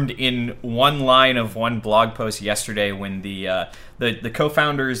confirmed in one line of one blog post yesterday when the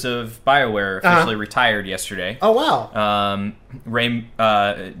co-founders of BioWare officially retired yesterday. Oh wow.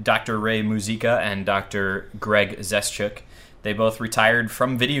 Dr. Ray Muzica and Dr. Greg Zeschuk. They both retired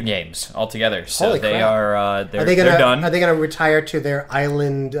from video games altogether. So Holy they crap. they're done. Are they gonna retire to their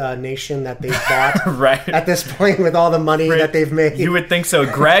island nation that they've bought Right. at this point with all the money that they've made? You would think so.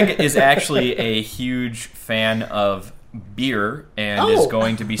 Greg is actually a huge fan of beer and is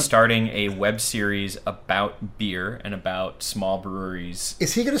going to be starting a web series about beer and about small breweries.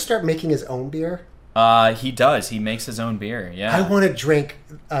 Is he gonna start making his own beer? He does. He makes his own beer. Yeah. I want to drink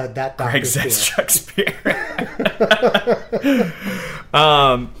that Greg doctor's beer. Zeschuk's beer.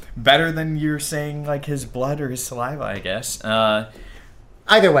 Better than you're saying like his blood or his saliva, I guess. Either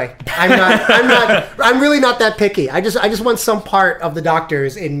way, I'm really not that picky. I just want some part of the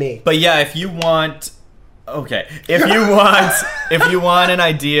doctors in me. But yeah, if you want an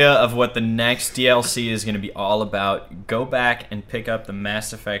idea of what the next DLC is going to be all about, go back and pick up the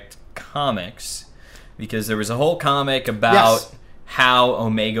Mass Effect comics, because there was a whole comic about how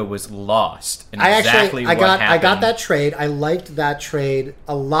Omega was lost and I exactly what got happened. that trade. I liked that trade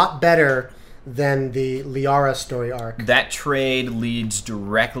a lot better than the Liara story arc. That trade leads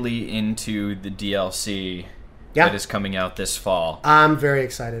directly into the DLC that is coming out this fall. I'm very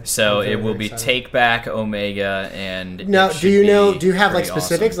excited. So I'm very, it will very be excited. Take Back Omega, and Now, it should do you know? be Do you have like pretty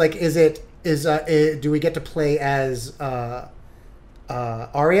specifics? awesome. Like, do we get to play as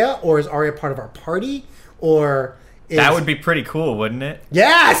Arya, or is Arya part of our party, or That would be pretty cool, wouldn't it?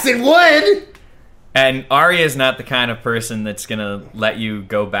 Yes, it would. And Arya is not the kind of person that's gonna let you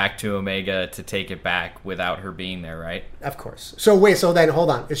go back to Omega to take it back without her being there, right? Of course. So wait. So then, hold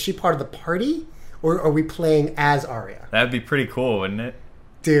on. Is she part of the party, or are we playing as Arya? That would be pretty cool, wouldn't it?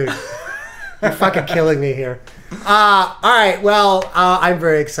 Dude, you're fucking killing me here. All right. Well, I'm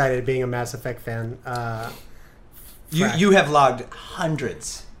very excited being a Mass Effect fan. You have logged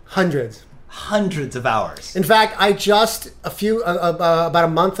hundreds of hours. In fact, I just about a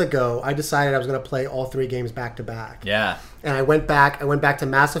month ago, I decided I was going to play all 3 games back to back. Yeah. And I went back to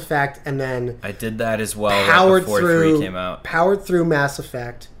Mass Effect, and then I did that as well right powered before through 3 came out. Powered through Mass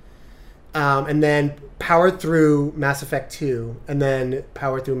Effect, and then powered through Mass Effect 2, and then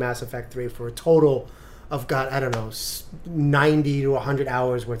powered through Mass Effect 3 for a total of, I don't know, 90 to 100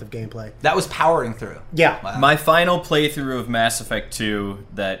 hours worth of gameplay. That was powering through. Yeah. Wow. My final playthrough of Mass Effect 2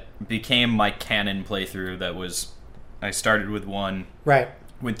 that became my canon playthrough, I started with 1, Right.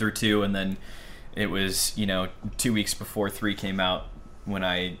 went through 2, and then it was, 2 weeks before 3 came out when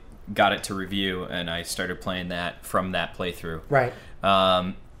I got it to review, and I started playing that from that playthrough. Right.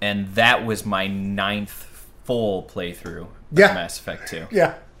 And that was my 9th full playthrough of Yeah. Mass Effect 2.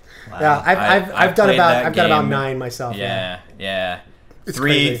 Yeah. Wow. Yeah. I've done played that about game. 9 myself. Yeah. It's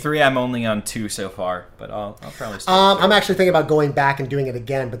Three, crazy. I'm only on 2 so far, but I'll probably start. I'm actually thinking about going back and doing it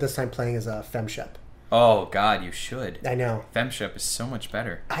again, but this time playing as a FemShep. Oh God, you should. I know. FemShep is so much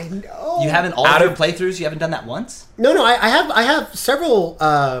better. I know. You haven't all Out your of- playthroughs? You haven't done that once? No, I have several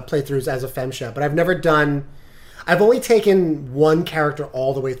playthroughs as a FemShep, but I've never done. I've only taken one character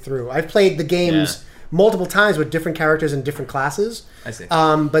all the way through. I've played the games multiple times with different characters and different classes. I see.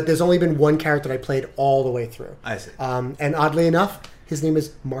 But there's only been one character that I played all the way through. I see. And oddly enough, his name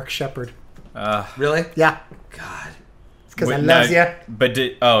is Mark Shepard. Really? Yeah, God. because I Wait, love now- you. But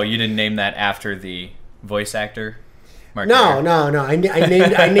you didn't name that after the voice actor? Mark No. Hamill? I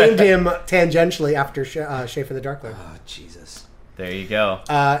named him tangentially after Schaefer the Dark Lord. Oh, Jesus. There you go.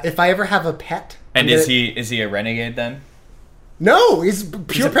 If I ever have a pet, And I'm is gonna- he a renegade then? No, he's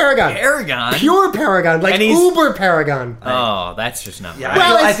pure Paragon. Paragon? Pure Paragon, like And he's- Uber Paragon. Oh, that's just not Yeah, right.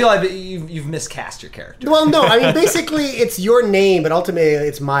 Well, I feel like you've miscast your character. Well, no, I mean basically it's your name, but ultimately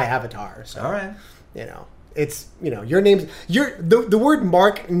it's my avatar. So All right. you know, It's, your name's the word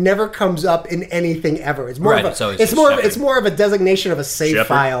Mark never comes up in anything ever. It's more Right, of it's always it's just more Shepard. it's more of a designation of a save Shepard.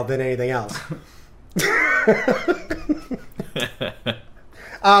 file than anything else.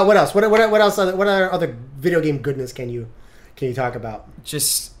 What else? What else? What other video game goodness can you talk about?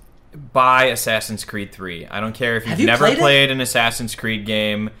 Just buy Assassin's Creed 3. I don't care if you've you never played it? played an Assassin's Creed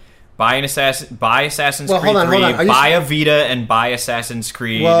game. Buy Assassin's Well, Creed hold on, 3. hold on. Are you Buy a Vita and buy Assassin's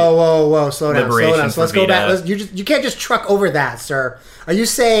Creed. Whoa! Slow down. Liberation So let's for go back. Vita. You can't just truck over that, sir. Are you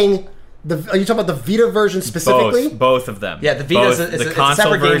saying Are you talking about the Vita version specifically? Both of them. Yeah, the Vita's Both, it's the a console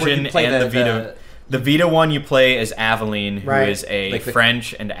separate game where version you play and the Vita. The Vita one you play as Aveline, who Right. is a Like the-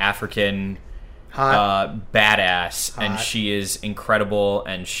 French and African badass, and she is incredible,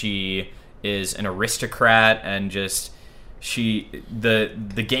 and she is an aristocrat, and just the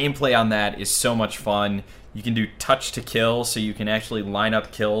gameplay on that is so much fun. You can do touch to kill, so you can actually line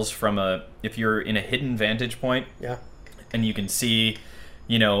up kills from if you're in a hidden vantage point, Yeah. and you can see,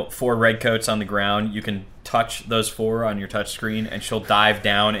 4 redcoats on the ground. You can touch those 4 on your touch screen, and she'll dive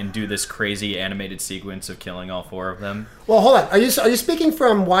down and do this crazy animated sequence of killing all 4 of them. Well, hold on. Are you speaking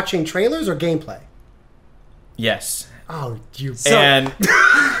from watching trailers or gameplay? Yes. Oh, you. And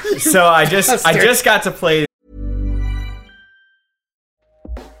so I just got to play.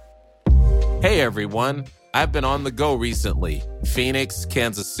 Hey everyone, I've been on the go recently. Phoenix,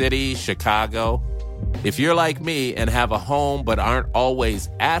 Kansas City, Chicago. If you're like me and have a home but aren't always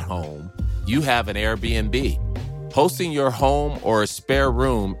at home, you have an Airbnb. Hosting your home or a spare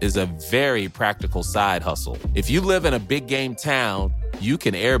room is a very practical side hustle. If you live in a big game town, you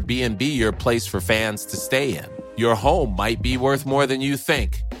can Airbnb your place for fans to stay in. Your home might be worth more than you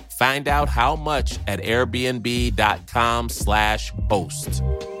think. Find out how much at airbnb.com/host.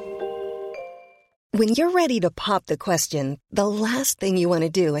 When you're ready to pop the question, the last thing you want to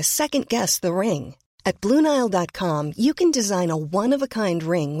do is second-guess the ring. At BlueNile.com, you can design a one-of-a-kind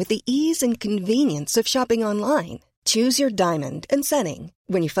ring with the ease and convenience of shopping online. Choose your diamond and setting.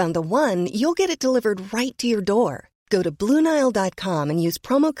 When you find the one, you'll get it delivered right to your door. Go to BlueNile.com and use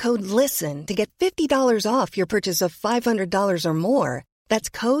promo code LISTEN to get $50 off your purchase of $500 or more. That's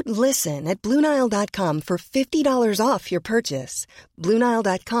code LISTEN at BlueNile.com for $50 off your purchase.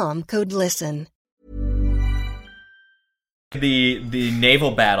 BlueNile.com, code LISTEN. The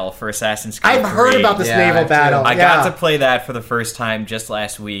naval battle for Assassin's Creed I've heard 3. about this Yeah, naval too. battle. I Yeah. got to play that for the first time just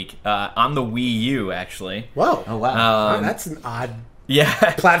last week on the Wii U, actually. Whoa. Oh wow. That's an odd Yeah,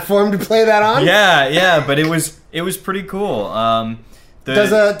 platform to play that on. yeah, but it was pretty cool. Does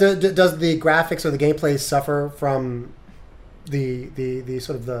the graphics or the gameplay suffer from the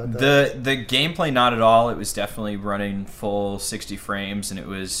sort of the gameplay? Not at all. It was definitely running full 60 frames, and it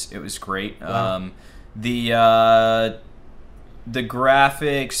was great. Wow. The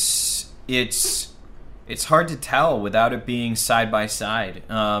graphics, it's hard to tell without it being side by side.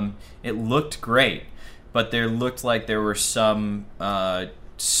 It looked great, but there looked like there were some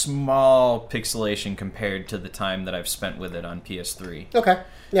small pixelation compared to the time that I've spent with it on PS3. Okay.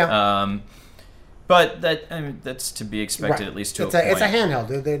 Yeah. But that's to be expected, Right. at least to it's a point. It's a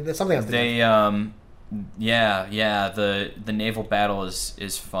handheld. There's something else. The naval battle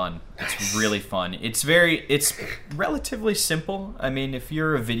is fun. It's really fun. It's relatively simple. I mean, if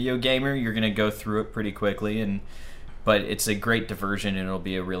you're a video gamer, you're gonna go through it pretty quickly, but it's a great diversion, and it'll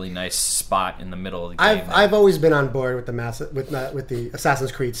be a really nice spot in the middle of the game. I've always been on board with the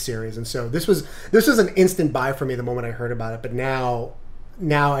Assassin's Creed series, and so this was an instant buy for me the moment I heard about it. But now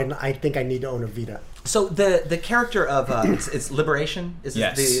I think I need to own a Vita. So the character of it's Liberation is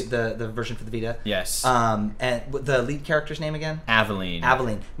Yes. the version for the Vita. Yes. And the lead character's name again?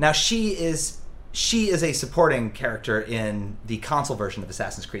 Aveline. Now she is a supporting character in the console version of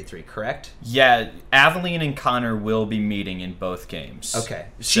Assassin's Creed 3, correct? Yeah, Aveline and Connor will be meeting in both games. Okay.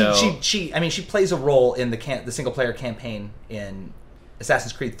 So She plays a role in the single player campaign in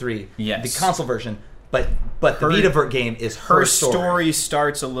Assassin's Creed 3, Yes. the console version. But the Vita game is her story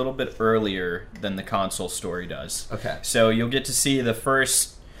starts a little bit earlier than the console story does. Okay. So you'll get to see the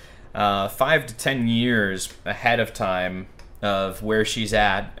first 5 to 10 years ahead of time of where she's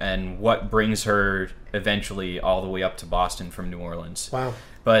at and what brings her eventually all the way up to Boston from New Orleans. Wow.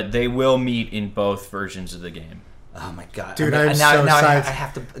 But they will meet in both versions of the game. Oh my god, Dude, I I'm so psyched. I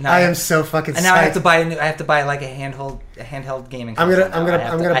have to. Now I am so fucking And now I have psyched. to buy I have to buy like a handheld gaming. I'm console gonna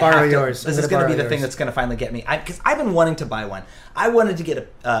now. borrow yours. This I'm is gonna gonna be borrow the thing yours. that's gonna finally get me. Because I've been wanting to buy one. I wanted to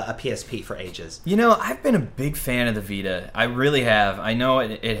get a PSP for ages. You know, I've been a big fan of the Vita. I really have. I know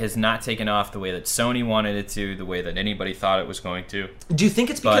it has not taken off the way that Sony wanted it to, the way that anybody thought it was going to. Do you think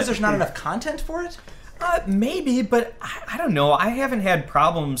it's because But- there's not enough content for it? Maybe, but I don't know. I haven't had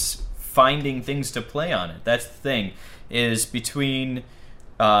problems finding things to play on it. That's the thing, is between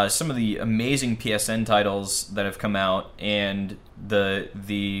some of the amazing PSN titles that have come out and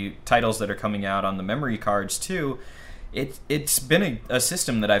the titles that are coming out on the memory cards too, it's been a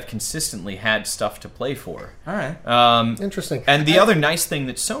system that I've consistently had stuff to play for. All right. Interesting. And the other nice thing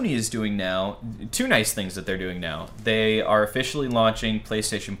that Sony is doing now, two nice things that they're doing now, they are officially launching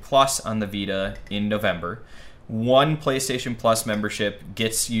PlayStation Plus on the Vita in November. One PlayStation Plus membership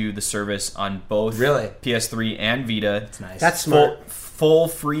gets you the service on both PS3 and Vita. That's nice. That's smart. Full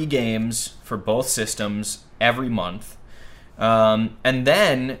free games for both systems every month. And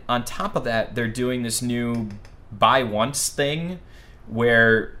then, on top of that, they're doing this new buy once thing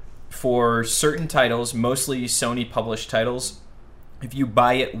where for certain titles, mostly Sony published titles, if you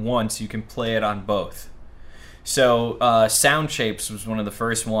buy it once, you can play it on both. So Sound Shapes was one of the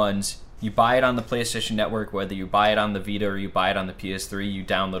first ones. You buy it on the PlayStation Network, whether you buy it on the Vita or you buy it on the PS3, you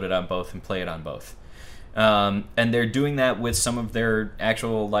download it on both and play it on both. And they're doing that with some of their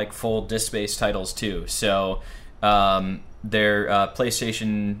actual like full disc-based titles too. So their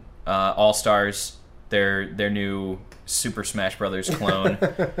PlayStation All-Stars, their new Super Smash Brothers clone,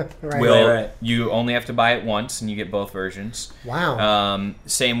 you only have to buy it once and you get both versions. Wow.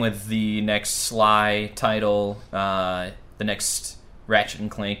 Same with the next Sly title, the next Ratchet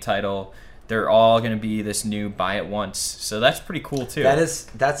and Clank title. They're all going to be this new buy it once, so that's pretty cool too.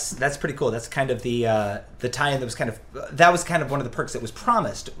 That's pretty cool. That's kind of the tie-in that was kind of one of the perks that was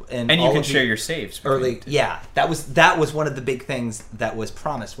promised. And you can share your saves early. Yeah, that was one of the big things that was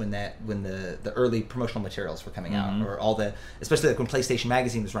promised when the early promotional materials were coming out, or especially like when PlayStation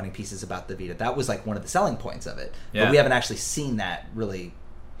Magazine was running pieces about the Vita. That was like one of the selling points of it. Yeah. But we haven't actually seen that really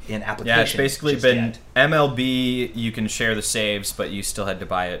in application. Yeah, it's basically been MLB, you can share the saves, but you still had to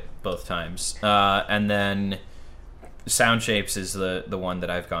buy it both times. And then Sound Shapes is the one that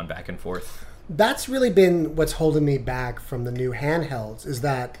I've gone back and forth. That's really been what's holding me back from the new handhelds, is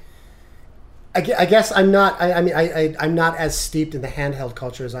that I guess I'm not. I'm not as steeped in the handheld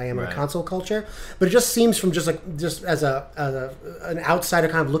culture as I am in the console culture. But it just seems from just as an outsider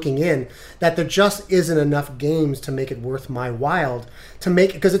kind of looking in that there just isn't enough games to make it worth my while to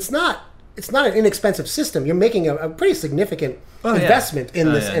make, because it's not an inexpensive system. You're making a pretty significant investment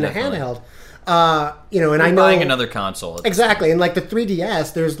in this in a handheld. And I know buying another console exactly. And like the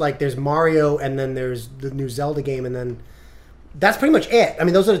 3DS, there's Mario, and then there's the new Zelda game, and then that's pretty much it. I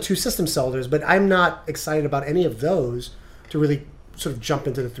mean, those are the two system sellers, but I'm not excited about any of those to really sort of jump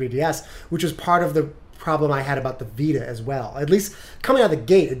into the 3DS, which is part of the problem I had about the Vita as well. At least coming out of the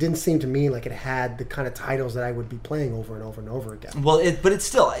gate, it didn't seem to me like it had the kind of titles that I would be playing over and over and over again. Well, but it's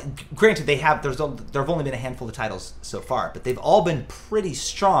still, granted, there have only been a handful of titles so far, but they've all been pretty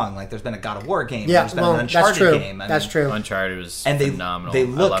strong. Like there's been a God of War game, there's been an Uncharted game. That's true. Uncharted was phenomenal. They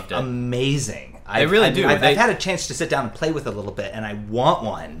look amazing. They really do. I've had a chance to sit down and play with it a little bit, and I want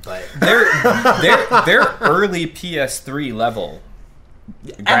one, but they're early PS3 level.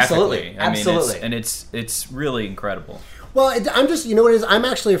 Absolutely. It's really incredible. Well, I'm just, you know what it is? I'm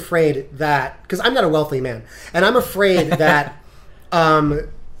actually afraid that, because I'm not a wealthy man, and I'm afraid that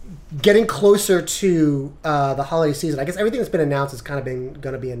getting closer to the holiday season, I guess everything that's been announced is kind of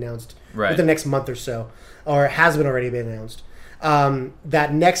going to be announced within the next month or so, or has already been announced.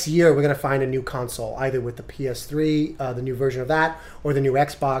 That next year we're going to find a new console, either with the PS3, the new version of that, or the new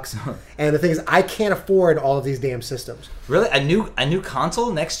Xbox. And the thing is, I can't afford all of these damn systems. Really? A new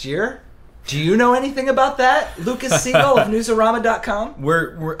console next year? Do you know anything about that, Lucas Siegel of Newsarama.com?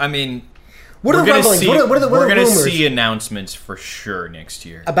 We're what are the rumblings? We're going to rumors see announcements for sure next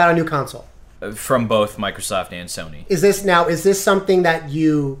year about a new console from both Microsoft and Sony. Is this something that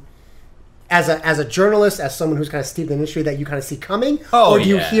you, as a journalist, as someone who's kind of steeped in the industry, that you kind of see coming? Or do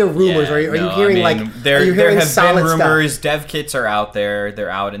you hear rumors? Are you hearing there have solid been rumors? Stuff? Dev kits are out there.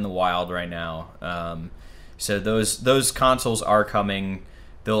 They're out in the wild right now. So those consoles are coming.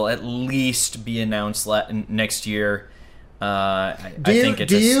 They'll at least be announced next year. I think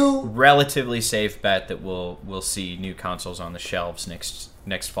it's a relatively safe bet that we'll see new consoles on the shelves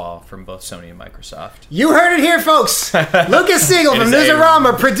next fall from both Sony and Microsoft. You heard it here, folks. Lucas Siegel from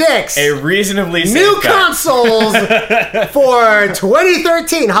Newsarama predicts a reasonably safe new consoles for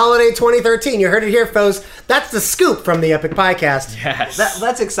 2013, holiday 2013. You heard it here, folks. That's the scoop from the Epic Podcast. Yes,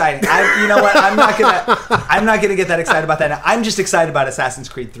 that's exciting. You know what? I'm not gonna get that excited about that now. I'm just excited about Assassin's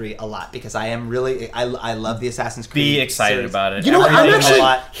Creed 3 a lot because I love the Assassin's Creed. Be excited series. about it. You know what? I'm actually.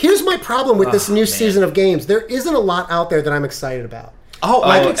 Here's my problem with this new season of games. There isn't a lot out there that I'm excited about.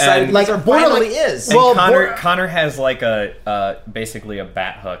 I'm excited. Like there finally is. Well, Connor has like basically a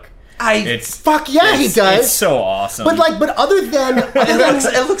bat hook. Fuck yeah, he does. It's so awesome. But other than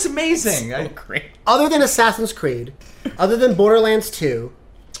it looks amazing. so great. other than Assassin's Creed, other than Borderlands 2,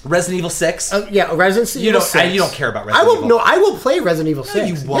 Resident Evil 6. Resident Evil 6. You don't care about Resident Evil. No, I will play Resident Evil 6.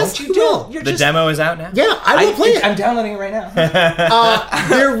 you won't. Yes, You I will. do. You're The just- demo is out now? Yeah, I will play it. I'm downloading it right now.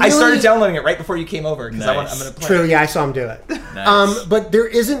 They're I started really- downloading it right before you came over because I'm Nice. going to play True, it. yeah, I saw him do it. Nice. But there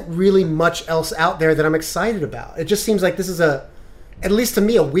isn't really much else out there that I'm excited about. It just seems like this is at least to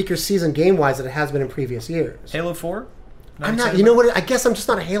me, a weaker season game-wise than it has been in previous years. Halo 4? I'm not. You know what? I guess I'm just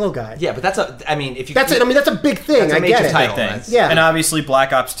not a Halo guy. Yeah, but that's a big That's a big thing. That's a I major get it. title. Thing. That's- Yeah. And obviously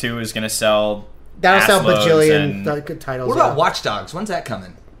Black Ops 2 is going to sell That'll sell assloads bajillion and- good titles. What about yeah. Watch Dogs? When's that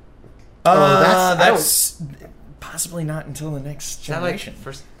coming? That's possibly not until the next Is that like generation.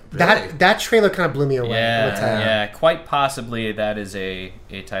 first? Really? That trailer kind of blew me away. I'm gonna tell you. Yeah, quite possibly that is a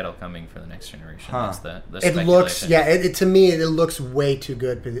title coming for the next generation. Huh. That's the It looks, speculation. to me, it looks way too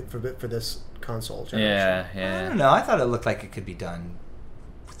good for this console generation. Yeah, I yeah. don't know. I thought it looked like it could be done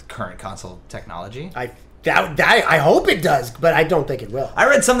with current console technology. I hope it does, but I don't think it will. I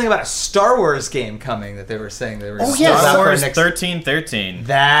read something about a Star Wars game coming that they were saying they were. Oh, still yeah, out Star for Wars next- 1313.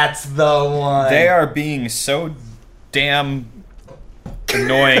 That's the one. They are being so damn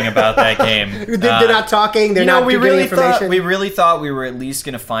annoying about that game. They're not talking. They're not we giving really information. we really thought we were at least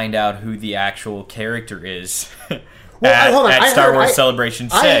going to find out who the actual character is Well, hold on. at I Star heard- Wars I- Celebration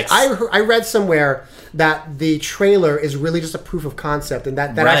 6. I read somewhere that the trailer is really just a proof of concept, and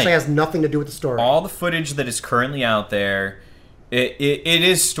that Right. actually has nothing to do with the story. All the footage that is currently out there, it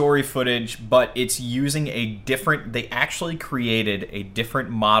is story footage, but it's using a different. They actually created a different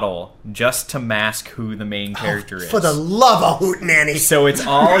model just to mask who the main character is. For the love of hootenanny. So it's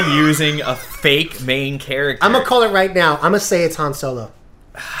all using a fake main character. I'm going to call it right now. I'm going to say it's Han Solo.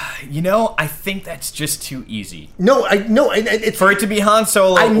 You know, I think that's just too easy. No, it's For it to be Han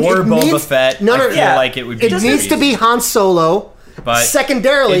Solo or it Boba needs- Fett, no, I feel yeah. like it would be It too needs to easy. be Han Solo. But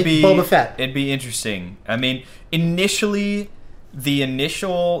secondarily, it'd Boba Fett. It'd be interesting. I mean, the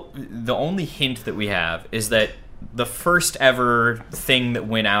only hint that we have is that the first ever thing that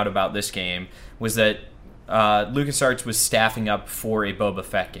went out about this game was that LucasArts was staffing up for a Boba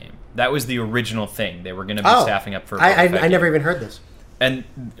Fett game. That was the original thing. They were going to be staffing up for a Boba Fett I never game. even heard this. And,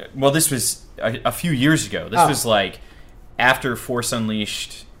 well, this was a few years ago. This was like after Force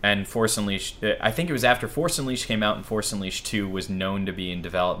Unleashed and Force Unleashed. I think it was after Force Unleashed came out and Force Unleashed 2 was known to be in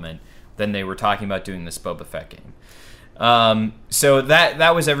development. Then they were talking about doing this Boba Fett game. So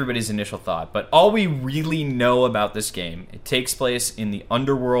that was everybody's initial thought. But all we really know about this game, it takes place in the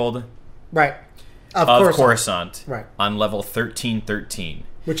underworld Right. of Coruscant Right. on level 1313.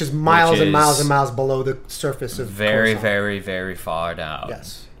 Which is miles and miles is and miles below the surface of Very, Coruscant. very, very far down.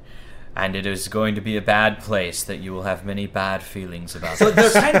 Yes. And it is going to be a bad place that you will have many bad feelings about. So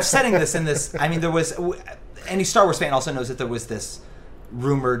they're kind of setting this in this. I mean, there was any Star Wars fan also knows that there was this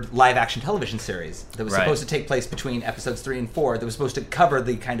rumored live-action television series that was Right. supposed to take place between episodes 3 and 4. That was supposed to cover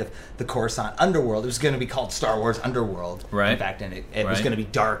the kind of the Coruscant underworld. It was going to be called Star Wars Underworld, Right. in fact, and it was Right. going to be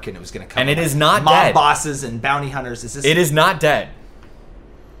dark, and it was going to cover And it is not mob dead. bosses and bounty hunters. Is this? It is not dead.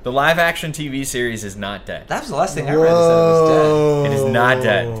 The live-action TV series is not dead. That was the last thing I read. Is that it was dead. It is not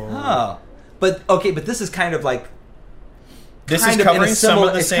dead. Oh, but okay, but this is kind of like. This kind is of in a covering some similar-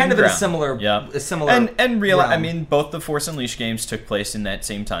 of the it's same kind of in ground. a similar, yeah. a similar, and real. I realm. mean, both the Force Unleashed games took place in that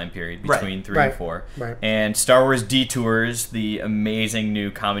same time period Right. between 3 Right. and 4. Right. And Star Wars Detours, the amazing new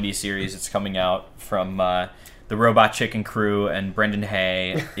comedy series that's coming out from the Robot Chicken crew and Brendan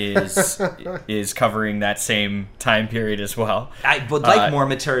Hay is covering that same time period as well. I would like more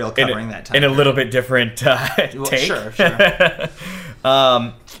material covering that time. in a little bit different take. Well, sure.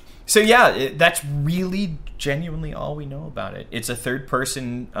 So yeah, that's really genuinely all we know about it. It's a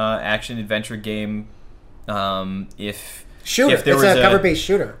third-person action adventure game. Shooter. If there It's was a cover-based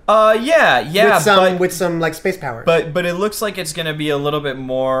shooter. Yeah, With some like space powers. but it looks like it's going to be a little bit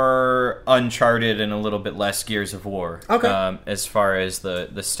more Uncharted and a little bit less Gears of War. Okay. As far as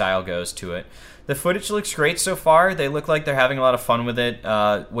the style goes to it. The footage looks great so far. They look like they're having a lot of fun with it.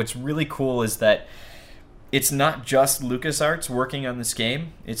 What's really cool is that it's not just LucasArts working on this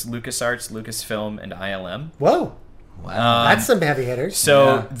game. It's LucasArts, Lucasfilm, and ILM. Whoa. Wow. That's some heavy hitters. So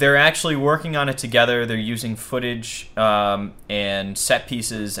Yeah. they're actually working on it together. They're using footage and set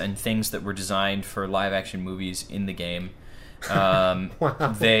pieces and things that were designed for live-action movies in the game. Wow.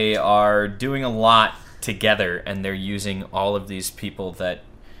 They are doing a lot together, and they're using all of these people that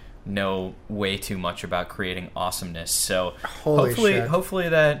know way too much about creating awesomeness. So Holy shit. hopefully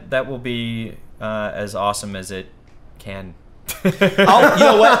that will be as awesome as it can. You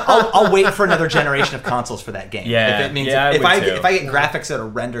know what? I'll wait for another generation of consoles for that game. Yeah, if it means yeah, I if would I too. if I get graphics that are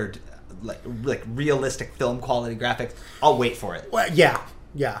rendered like realistic film quality graphics, I'll wait for it. Well, yeah.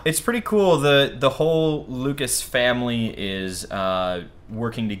 It's pretty cool. The whole Lucas family is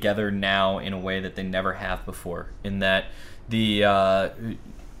working together now in a way that they never have before. In that they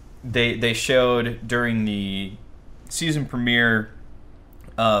showed during the season premiere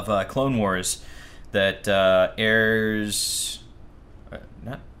of Clone Wars that airs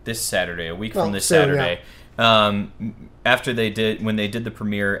not this Saturday, a week from this Saturday. Yeah. After when they did the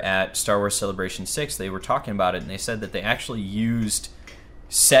premiere at Star Wars Celebration 6, they were talking about it, and they said that they actually used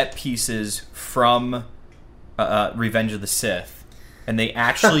set pieces from Revenge of the Sith, and they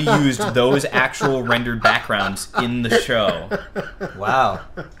actually used those actual rendered backgrounds in the show. Wow.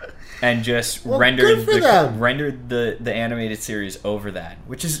 And just rendered the animated series over that,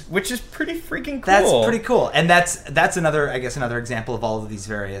 which is pretty freaking cool. That's pretty cool, and that's another example of all of these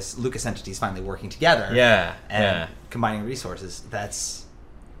various Lucas entities finally working together. Yeah, and combining resources. That's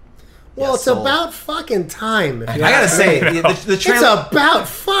it's about fucking time. I gotta say, the trailer. It's about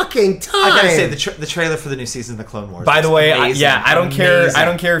fucking time. I gotta say, the trailer for the new season of the Clone Wars. By the way, I don't care. I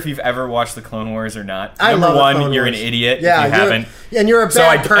don't care if you've ever watched the Clone Wars or not. Number one, you're an idiot if you haven't. And you're a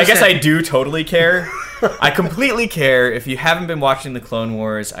bad person. I guess I do totally care. I completely care. If you haven't been watching the Clone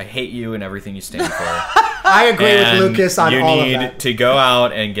Wars, I hate you and everything you stand for. I agree with Lucas on all of that. You need to go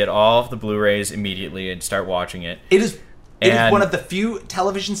out and get all of the Blu-rays immediately and start watching it. It is one of the few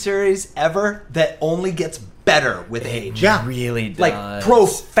television series ever that only gets better with age. Yeah, really does. Like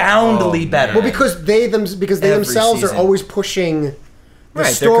profoundly better. Well, because they themselves are always pushing the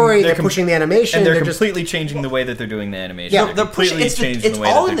story. They're pushing the animation, and they're completely changing the way that they're doing the animation. Yeah, they're completely changing the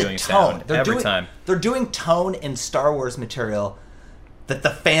way that they're doing sound every time. They're doing tone in Star Wars material that the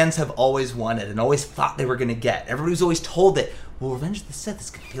fans have always wanted and always thought they were going to get. Everybody was always told that, well, Revenge of the Sith is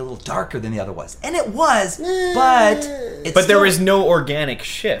going to be a little darker than the other was. And it was, but there was no organic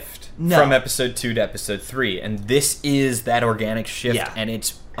shift from episode 2 to episode 3. And this is that organic shift, and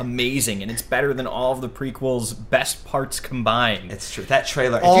it's amazing, and it's better than all of the prequels' best parts combined. It's true. That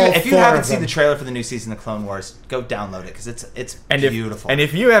trailer, if you haven't seen the trailer for the new season of Clone Wars, go download it, because it's beautiful. And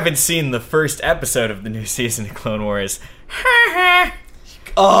if you haven't seen the first episode of the new season of Clone Wars,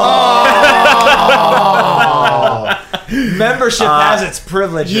 membership has its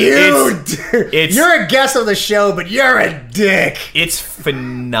privileges. You're a guest on the show, but you're a dick. It's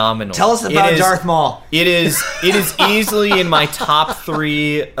phenomenal. Tell us about Darth Maul. It is easily in my top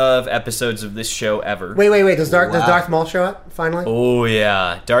 3 of episodes of this show ever. Wait. Does Darth Maul show up finally? Oh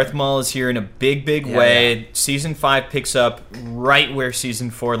yeah, Darth Maul is here in a big way. Yeah. Season 5 picks up right where Season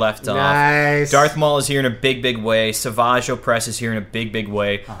 4 left off. Nice. Darth Maul is here in a big way. Savage Opress is here in a big way.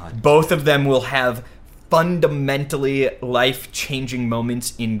 Both of them will have fundamentally life-changing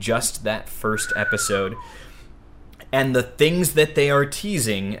moments in just that first episode. And the things that they are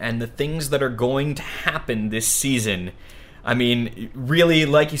teasing and the things that are going to happen this season, I mean, really,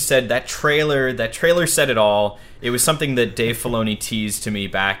 like you said, that trailer said it all. It was something that Dave Filoni teased to me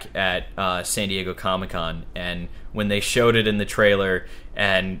back at San Diego Comic-Con, and when they showed it in the trailer,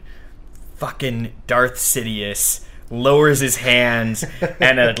 and fucking Darth Sidious lowers his hands,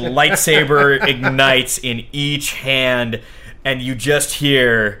 and a lightsaber ignites in each hand, and you just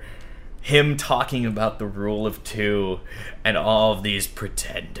hear him talking about the rule of 2 and all of these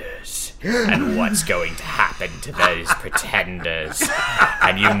pretenders and what's going to happen to those pretenders.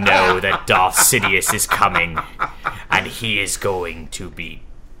 And you know that Darth Sidious is coming, and he is going to be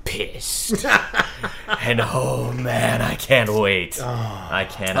pissed. And oh man, I can't wait. I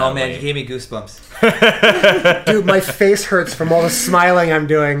cannot wait. You gave me goosebumps. Dude, my face hurts from all the smiling I'm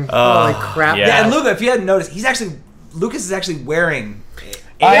doing. Holy crap. Yeah, and Luca, if you hadn't noticed, Lucas is actually wearing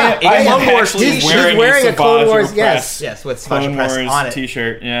Clone Wars t-shirt. He's wearing a Clone Wars, yes, with Clone Wars on it.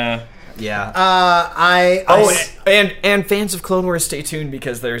 T-shirt, yeah. And fans of Clone Wars, stay tuned,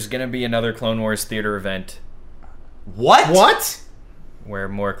 because there's going to be another Clone Wars theater event. What? Where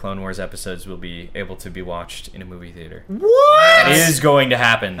more Clone Wars episodes will be able to be watched in a movie theater. What? It is going to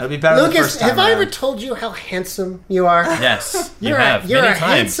happen. It'll be better Lucas, the first time have I ever told you how handsome you are? Yes, You're many a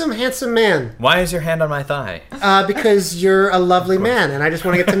times. handsome man. Why is your hand on my thigh? Because you're a lovely man, and I just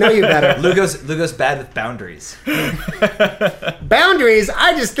want to get to know you better. Lugo's bad with boundaries. Boundaries?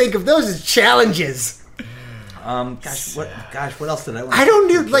 I just think of those as challenges. What else did I want to I don't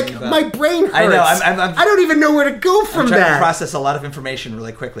do, my brain hurts. I know, I don't even know where to go from I'm trying that. to process a lot of information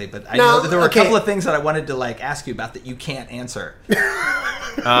really quickly, but I know that there were a couple of things that I wanted to ask you about that you can't answer.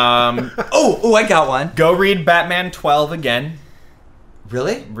 I got one. Go read Batman 12 again.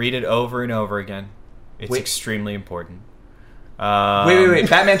 Really? Read it over and over again. It's extremely important. Wait.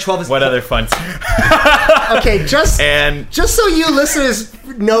 Batman 12 is... What other fun... Okay, just so you listeners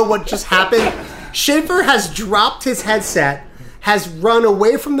know what just happened? Schaefer has dropped his headset, has run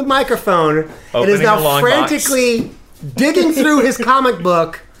away from the microphone, and is Opening a now long frantically digging through his comic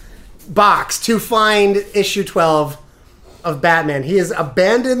book box to find issue 12 of Batman. He has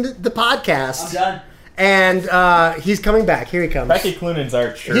abandoned the podcast. I'm done. And he's coming back. Here he comes. Becky Cloonan's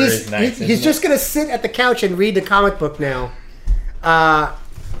art sure is nice. He's just going to sit at the couch and read the comic book now.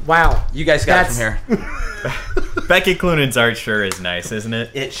 Wow. You guys got it from here. Becky Cloonan's art sure is nice, isn't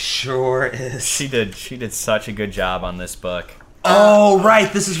it? It sure is. She did such a good job on this book. Oh,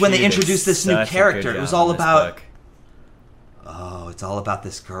 right. This is when She they introduced did this new such a character. good It was job all on this about... book. Oh, it's all about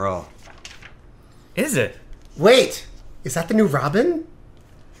this girl. Is it? Wait. Is that the new Robin?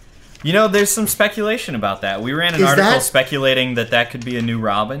 You know, there's some speculation about that. We ran an Is article that- speculating that could be a new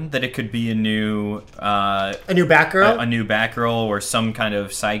Robin, that it could be a new A new Batgirl? a new Batgirl or some kind of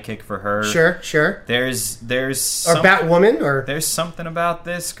sidekick for her. Sure. There's Or some, Batwoman? Or there's something about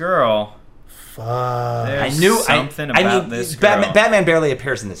this girl. fuck. There's I knew something about this girl. Batman barely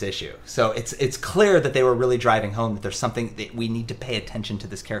appears in this issue, so it's clear that they were really driving home that there's something that we need to pay attention to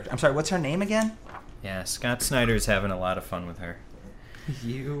this character. I'm sorry, what's her name again? Yeah, Scott Snyder's having a lot of fun with her.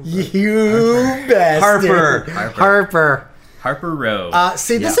 You bastard. Harper. Harper Row.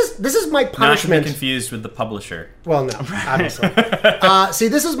 See, this is my Not to be punishment. confused with the publisher. Well, no, obviously. See,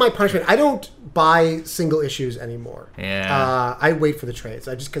 this is my punishment. I don't buy single issues anymore. Yeah. I wait for the trades.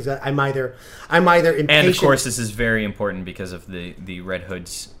 I just because I'm either impatient. And of course, this is very important because of the Red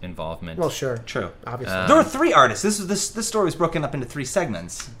Hood's involvement. Well, sure, True. obviously. There were 3 artists. This story was broken up into 3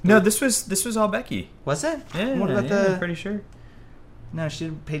 segments. No, this was all Becky. Was it? Yeah, What about I'm pretty sure. No, she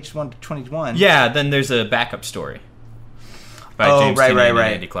did page 121. Yeah, then there's a backup story by James right, Tynion and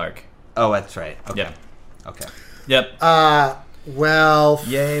right. Andy Clark. Oh, that's right. Okay. Yep. Okay. Yep. Well,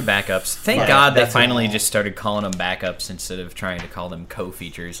 Yay, backups. Thank Yeah, God they that's finally all. just started calling them backups instead of trying to call them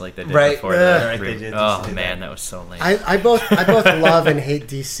co-features like they did Right. before. Right, they did Oh, just do man, that was so lame. I both love and hate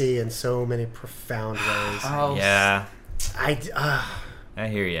DC in so many profound ways. Oh, yeah, I I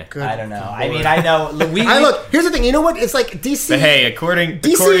hear you. good. I don't know. Lord. I mean, I know. Look. Here's the thing. You know what? It's like DC. But hey, according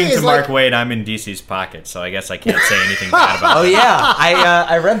DC to is Mark like- Waid, I'm in DC's pocket, so I guess I can't say anything bad about Oh it. yeah,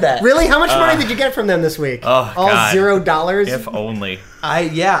 I read that. Really? How much money did you get from them this week? Oh, all God. $0. If only.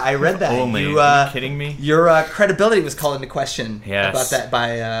 I read that. Only. Are you kidding me? Your credibility was called into question Yes. about that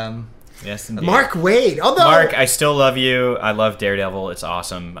by Yes, indeed. Mark Waid. Although, Mark, I still love you. I love Daredevil. It's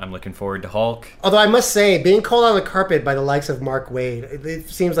awesome. I'm looking forward to Hulk. although I must say, being called on the carpet by the likes of Mark Waid, it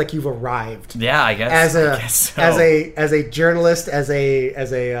seems like you've arrived. Yeah, I guess. As I guess so. as a journalist, as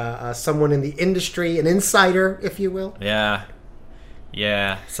a someone in the industry, an insider, if you will.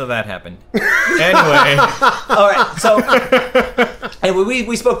 Yeah, so that happened. Anyway, All right, so anyway,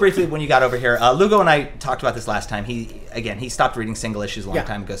 we spoke briefly when you got over here. Lugo and I talked about this last time. He stopped reading single issues a long Yeah.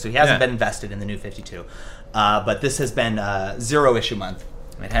 time ago, so he hasn't Yeah. been invested in the new 52. But this has been 0 issue month.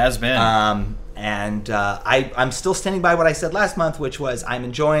 it has been. I'm still standing by what I said last month, which was I'm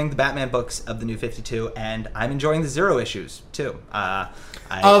enjoying the Batman books of the new 52, and I'm enjoying the 0 issues too.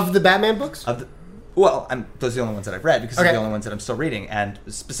 Of the Batman books? Those are the only ones that I've read because Okay. they're the only ones that I'm still reading, and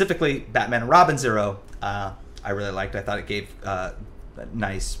specifically Batman and Robin 0, I really liked. I thought it gave a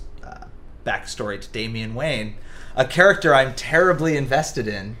nice backstory to Damian Wayne, a character I'm terribly invested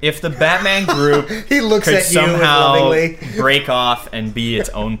in. If the Batman group He looks could at you somehow lovingly. break off and be its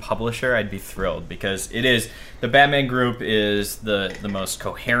own publisher, I'd be thrilled because it is the Batman group is the most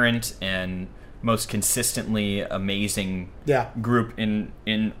coherent and most consistently amazing group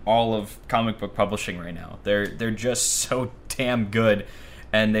in all of comic book publishing right now. They're just so damn good,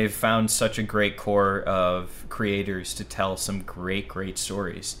 and they've found such a great core of creators to tell some great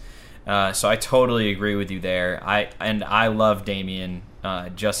stories. So I totally agree with you there. I love Damian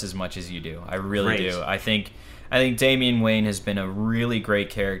just as much as you do. I really Great. do. I think Damian Wayne has been a really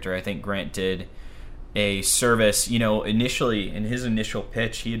great character. I think Grant did a service. Initially in his initial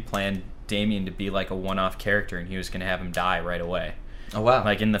pitch, he had planned Damian to be like a one-off character, and he was going to have him die right away. Oh wow!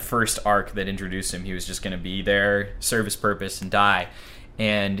 Like in the first arc that introduced him, he was just going to be there, serve his purpose, and die.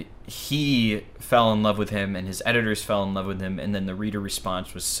 And he fell in love with him, and his editors fell in love with him, and then the reader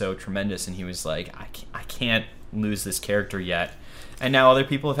response was so tremendous, and he was like, I can't lose this character yet. And now other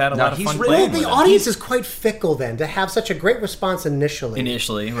people have had a lot of he's fun really- playing The with him. audience is quite fickle then to have such a great response initially.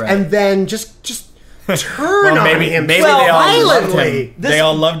 Right. And then just turn on him maybe so they all loved violently. him. They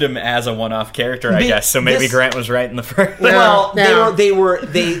all loved him as a one-off character, I guess. So maybe this- Grant was right in the first. Yeah. Well,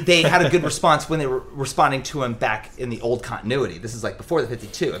 they had a good response when they were responding to him back in the old continuity. This is like before the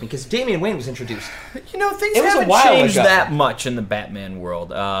 52. I mean, because Damian Wayne was introduced. Things It was a haven't while changed ago. that much in the Batman world.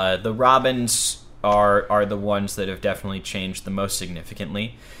 The Robins are the ones that have definitely changed the most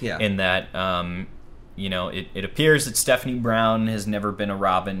significantly. Yeah. In that, it appears that Stephanie Brown has never been a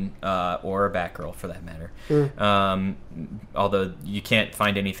Robin or a Batgirl for that matter. Although you can't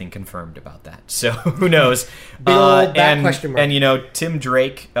find anything confirmed about that, so who knows? Big old bat question mark. And Tim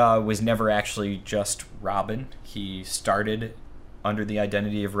Drake was never actually just Robin. He started under the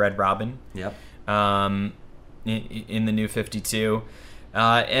identity of Red Robin. Yep. In the New 52.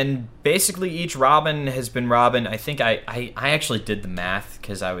 And basically each Robin has been Robin. I think I actually did the math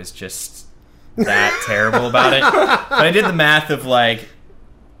because I was just that terrible about it. But I did the math of like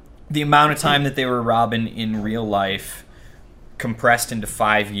the amount of time that they were Robin in real life compressed into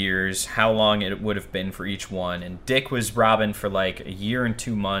 5 years, how long it would have been for each one. And Dick was Robin for like a year and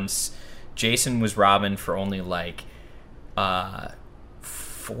 2 months. Jason was Robin for only like 4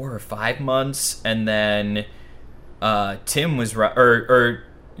 or 5 months, and then Tim was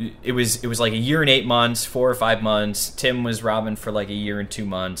it was like a year and 8 months, 4 or 5 months. Tim was Robin for like a year and 2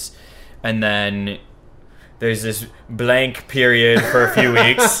 months, and then there's this blank period for a few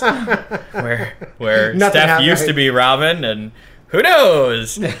weeks where Steph used to be Robin, and who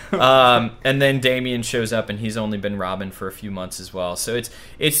knows? And then Damian shows up, and he's only been Robin for a few months as well. So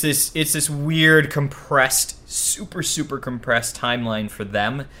it's this weird compressed, super compressed timeline for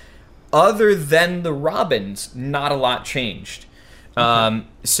them. Other than the Robins, not a lot changed.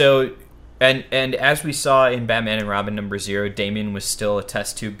 So as we saw in Batman and Robin #0, Damian was still a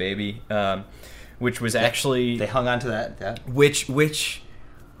test tube baby, which was actually they hung on to that. Yeah. Which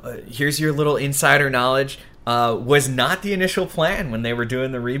here's your little insider knowledge. Was not the initial plan when they were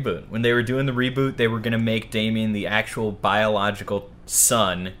doing the reboot. When they were doing the reboot, they were going to make Damian the actual biological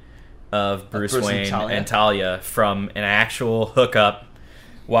son of Bruce Wayne and Talia from an actual hookup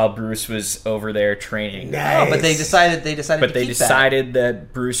while Bruce was over there training. Nice. Oh, but they decided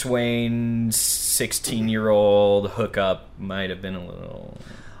that Bruce Wayne's 16-year-old hookup might have been a little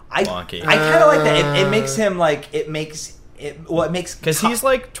wonky. I kind of like that. It makes him like because he's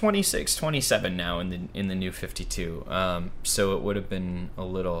like 26, 27 now in the New 52. So it would have been a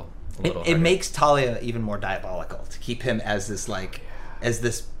little. It makes Talia even more diabolical to keep him as this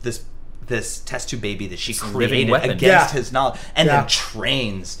this test tube baby that she created against his knowledge, and then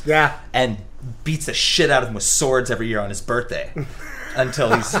trains and beats the shit out of him with swords every year on his birthday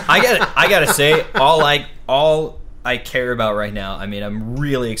until he's. I gotta say, all I care about right now. I mean, I'm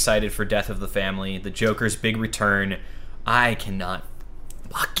really excited for Death of the Family, the Joker's big return. I cannot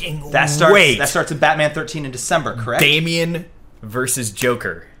fucking wait. That starts in Batman 13 in December, correct? Damian versus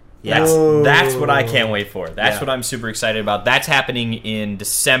Joker. Yeah. That's what I can't wait for. That's what I'm super excited about. That's happening in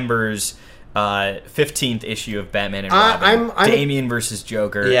December's 15th issue of Batman and Robin. Damian versus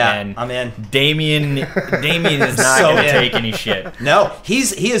Joker. Yeah, and I'm in. Damian is not going to take any shit. No, he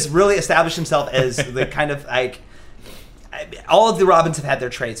has really established himself as the kind of like. All of the Robins have had their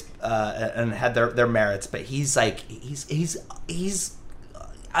traits and had their merits, but he's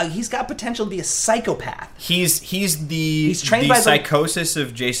got potential to be a psychopath. He's trained by psychosis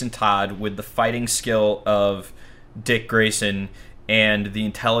of Jason Todd with the fighting skill of Dick Grayson and the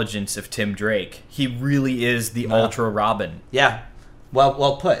intelligence of Tim Drake. He really is the Ultra Robin. Yeah.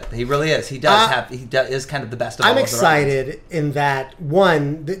 Well put. He really is. He is kind of the best of all of the Robins. I'm excited in that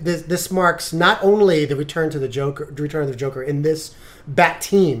one. This marks not only the return of the Joker in this Bat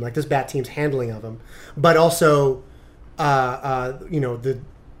team, like this Bat team's handling of him, but also, the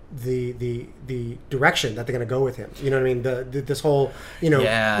direction that they're going to go with him. You know what I mean? This whole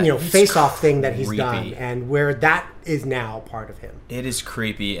face-off thing that he's done, and where that is now part of him. It is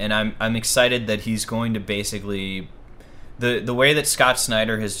creepy, and I'm excited that he's going to basically. The way that Scott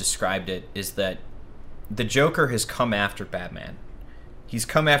Snyder has described it is that the Joker has come after Batman. He's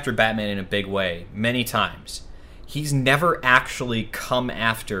come after Batman in a big way, many times. He's never actually come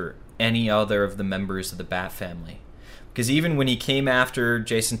after any other of the members of the Bat family. Because even when he came after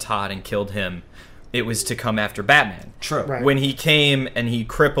Jason Todd and killed him, it was to come after Batman. True. Right. When he came and he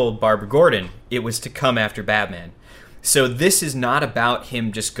crippled Barbara Gordon, it was to come after Batman. So this is not about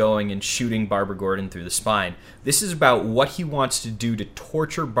him just going and shooting Barbara Gordon through the spine. This is about what he wants to do to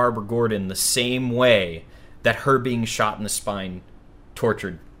torture Barbara Gordon the same way that her being shot in the spine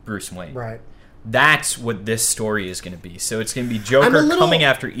tortured Bruce Wayne. Right. That's what this story is going to be. So it's going to be Joker coming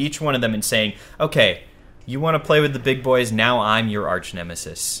after each one of them and saying, okay, you want to play with the big boys? Now I'm your arch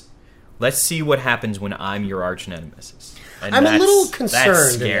nemesis. Let's see what happens when I'm your arch nemesis. And I'm a little concerned.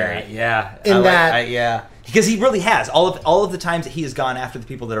 That's scary. Yeah. Because he really has. All of the times that he has gone after the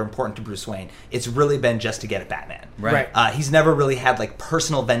people that are important to Bruce Wayne, it's really been just to get at Batman. Right. He's never really had like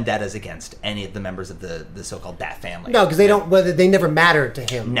personal vendettas against any of the members of the so-called Bat family. No, because they never mattered to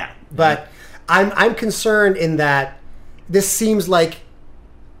him. No. But I'm concerned in that this seems like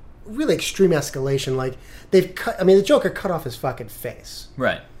really extreme escalation. Like the Joker cut off his fucking face.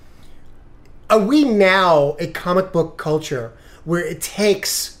 Right. Are we now a comic book culture where it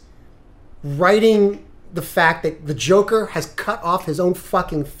takes writing the fact that the Joker has cut off his own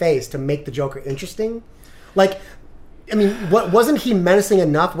fucking face to make the Joker interesting? Like, I mean, wasn't he menacing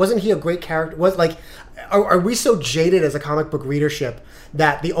enough? Wasn't he a great character? Are we so jaded as a comic book readership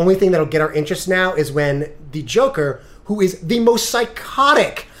that the only thing that'll get our interest now is when the Joker, who is the most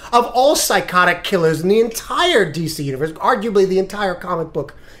psychotic of all psychotic killers in the entire DC universe, arguably the entire comic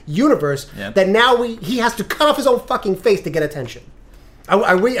book universe, that now he has to cut off his own fucking face to get attention?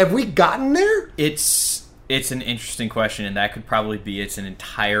 Have we gotten there? It's an interesting question, and that could probably be an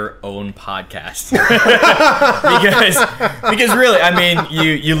entire own podcast. because really, I mean,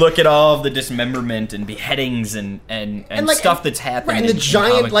 you look at all of the dismemberment and beheadings and stuff that's happened, and the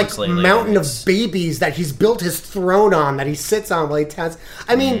giant mountain of babies that he's built his throne on, that he sits on while he tells.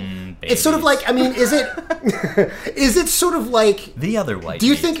 I mean, it's sort of like, I mean, is it sort of like the other white? Do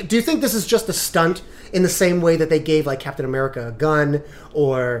you think this is just a stunt in the same way that they gave like Captain America a gun,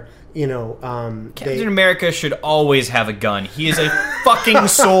 or Captain America should always have a gun. He is a fucking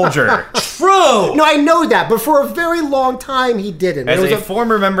soldier. True. No, I know that, but for a very long time he didn't. As a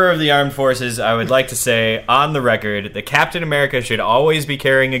former member of the armed forces, I would like to say on the record that Captain America should always be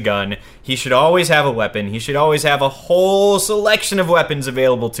carrying a gun. He should always have a weapon. He should always have a whole selection of weapons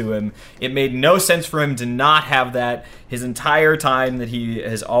available to him. It made no sense for him to not have that his entire time that he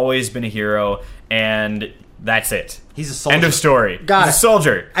has always been a hero, and that's it. He's a soldier. End of story. Got He's it. a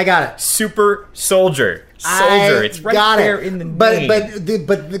soldier. I got it. Super soldier. Soldier. It's right there in the name.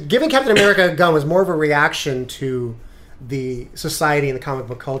 But giving Captain America a gun was more of a reaction to the society and the comic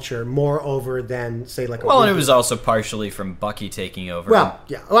book culture, more over than say like. And it was also partially from Bucky taking over. Well,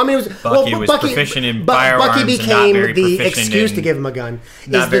 yeah. Well, I mean, it was Bucky was proficient in firearms. Bucky became the excuse to give him a gun.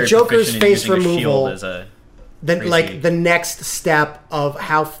 Is the Joker's face removal the next step of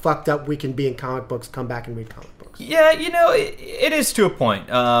how fucked up we can be in comic books? Come back and read comic books. Yeah, it is to a point.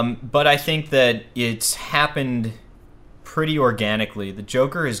 But I think that it's happened pretty organically. The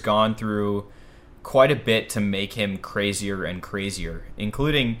Joker has gone through quite a bit to make him crazier and crazier,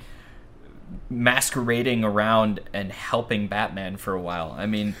 including masquerading around and helping Batman for a while. I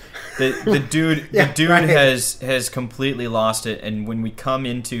mean, the dude right. has completely lost it. And when we come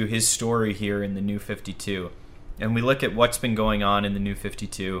into his story here in the New 52, and we look at what's been going on in the New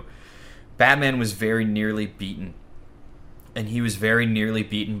 52, Batman was very nearly beaten. And he was very nearly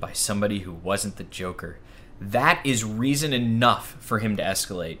beaten by somebody who wasn't the Joker. That is reason enough for him to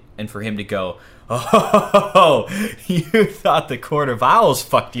escalate and for him to go, oh, you thought the Court of Owls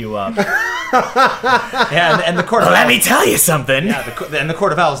fucked you up. Yeah, and the Court of Owls... Let me tell you something. Yeah, and the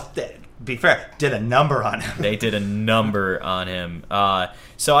Court of Owls, to be fair, did a number on him. They did a number on him.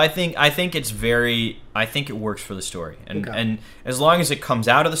 So I think it works for the story. And as long as it comes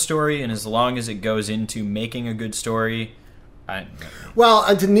out of the story and as long as it goes into making a good story...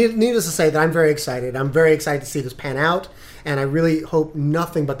 needless to say that I'm very excited. I'm very excited to see this pan out, and I really hope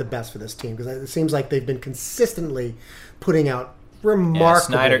nothing but the best for this team, because it seems like they've been consistently putting out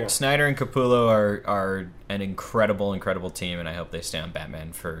remarkable work. Snyder and Capullo are an incredible, incredible team, and I hope they stay on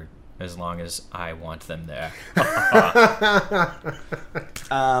Batman for as long as I want them there. Well,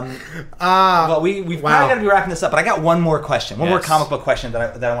 we've probably got to be wrapping this up, but I got one more question, more comic book question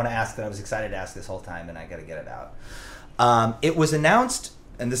that I want to ask, that I was excited to ask this whole time, and I got to get it out. It was announced,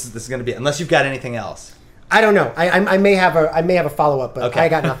 and this is going to be, unless you've got anything else. I don't know. I may have a follow up, but okay. I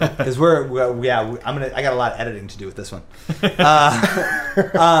got nothing. Because I got a lot of editing to do with this one.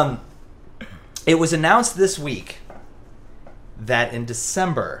 It was announced this week that in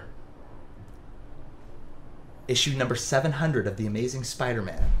December, issue number 700 of The Amazing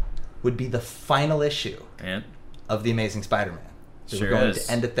Spider-Man would be the final issue of The Amazing Spider-Man. So we're going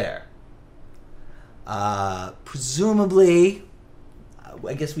to end it there. Presumably,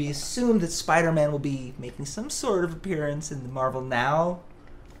 I guess we assume that Spider-Man will be making some sort of appearance in the Marvel Now.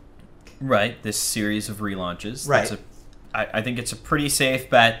 Right, this series of relaunches. Right. I think it's a pretty safe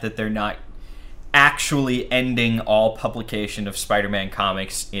bet that they're not actually ending all publication of Spider-Man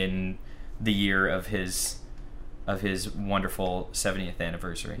comics in the year of his wonderful 70th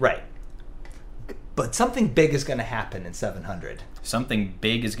anniversary. Right. But something big is going to happen in 700. Something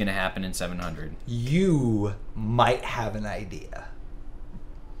big is going to happen in 700. You might have an idea.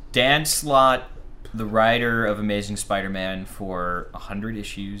 Dan Slott, the writer of Amazing Spider-Man for 100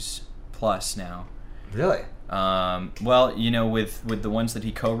 issues plus now. Really? Well, with the ones that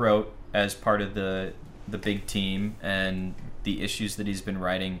he co-wrote as part of the big team and the issues that he's been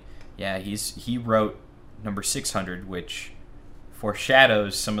writing Yeah, he wrote number 600, which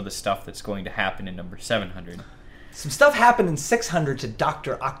foreshadows some of the stuff that's going to happen in number 700. Some stuff happened in 600 to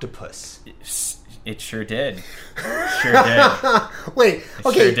Dr. Octopus. It sure did. Sure did. Wait,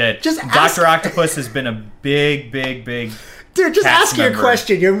 okay. Sure did. Just ask, Dr. Octopus has been a big dude, just cast ask your member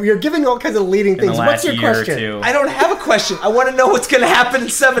question. You're giving all kinds of leading in things. the What's last your year question? or two. I don't have a question. I want to know what's going to happen in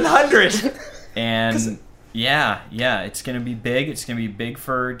 700. And yeah, it's going to be big. It's going to be big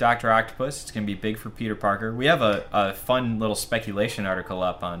for Dr. Octopus. It's going to be big for Peter Parker. We have a fun little speculation article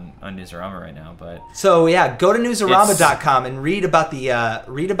up on Newsarama right now, but So yeah, go to newsarama.com and read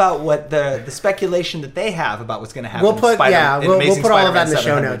about what the speculation that they have about what's going to happen. We'll put in Amazing put all of that in the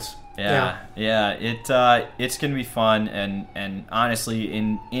show Spider-Man notes. 700. It's going to be fun, and honestly,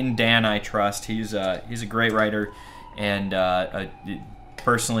 in Dan I trust. He's a great writer, and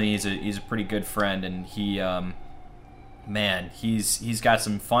personally, he's a pretty good friend, and he's got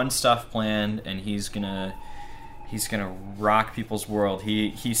some fun stuff planned, and he's gonna rock people's world.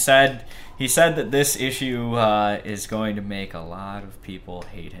 He said that this issue is going to make a lot of people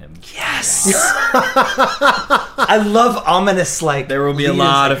hate him. Yes. I love ominous there will be a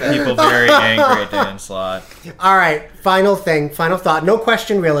lot of people very angry at Dan Slott. All right, final thought. No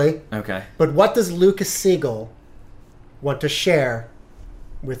question really. Okay. But what does Lucas Siegel want to share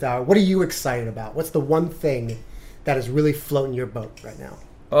with what are you excited about? What's the one thing that is really floating your boat right now?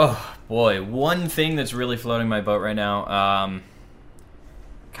 Oh boy, one thing that's really floating my boat right now.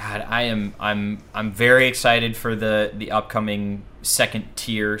 God, I'm very excited for the upcoming second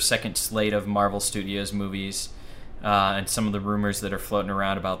slate of Marvel Studios movies, and some of the rumors that are floating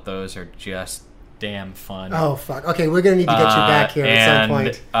around about those are just damn fun. Oh fuck! Okay, we're gonna need to get you back here at some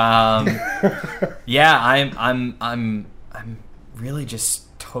point. Yeah, I'm really just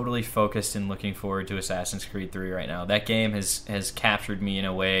totally focused and looking forward to Assassin's Creed 3 right now. That game has captured me in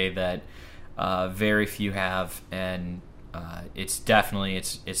a way that very few have, and it's definitely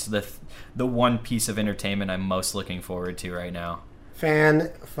it's the one piece of entertainment I'm most looking forward to right now.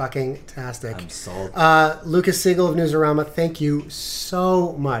 Fan-fucking-tastic. I'm sold. Lucas Siegel of Newsarama, thank you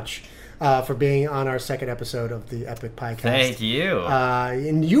so much for being on our second episode of the Epic Podcast. Thank you.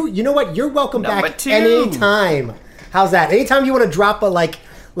 And you know what? You're welcome Number back 2. anytime. How's that? Anytime you want to drop a like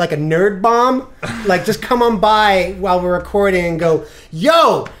a nerd bomb, just come on by while we're recording and go,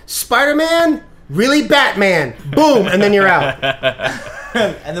 yo, Spider-Man, really Batman, boom, and then you're out.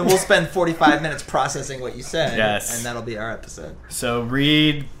 And then we'll spend 45 minutes processing what you said. Yes. And that'll be our episode. So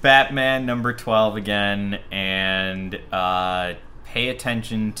read Batman number 12 again, and pay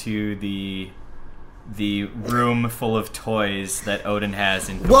attention to the room full of toys that Odin has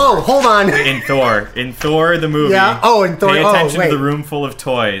in Thor. Whoa, hold on. In Thor the movie. Yeah. Oh, in Thor. Pay attention wait. to the room full of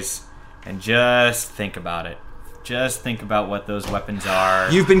toys, and just think about it. Just think about what those weapons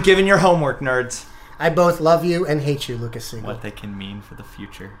are. You've been given your homework, nerds. I both love you and hate you, Lucas Siegel. What they can mean for the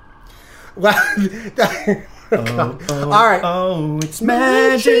future. Well, all right. Oh, it's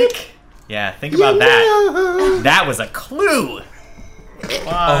magic. Yeah, think about that. That was a clue.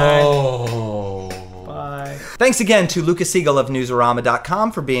 Bye. Oh. Bye. Thanks again to Lucas Siegel of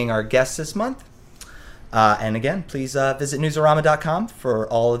Newsarama.com for being our guest this month. And again, please visit Newsarama.com for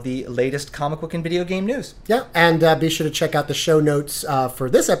all of the latest comic book and video game news. Yeah, and be sure to check out the show notes for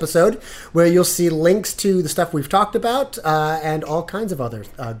this episode, where you'll see links to the stuff we've talked about and all kinds of other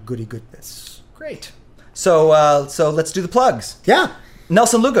goody goodness. Great. So let's do the plugs. Yeah.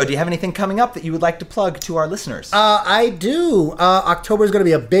 Nelson Lugo, do you have anything coming up that you would like to plug to our listeners? I do. October is going to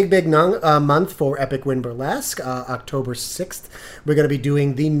be a big month for Epic Win Burlesque. October 6th, we're going to be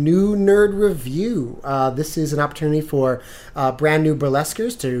doing the New Nerd Review. This is an opportunity for brand new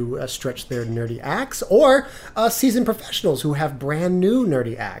burlesquers to stretch their nerdy acts, or seasoned professionals who have brand new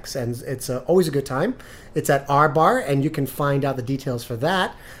nerdy acts. And it's always a good time. It's at our bar, and you can find out the details for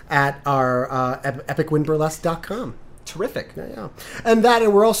that at our epicwinburlesque.com. Terrific. Yeah. And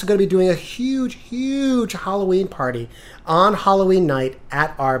we're also going to be doing a huge Halloween party on Halloween night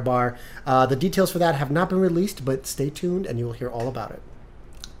at our bar. The details for that have not been released, but stay tuned and you'll hear all about it.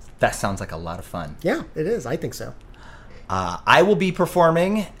 That sounds like a lot of fun. Yeah, it is. I think so. I will be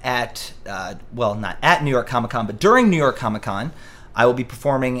performing at, not at New York Comic Con, but during New York Comic Con. I will be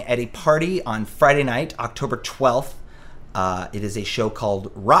performing at a party on Friday night, October 12th. It is a show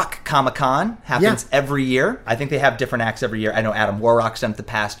called Rock Comic Con. Happens every year. I think they have different acts every year. I know Adam Warrock's done it in the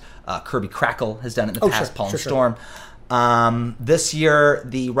past. Kirby Crackle has done it in the past. Sure, Paul and sure. Storm. This year,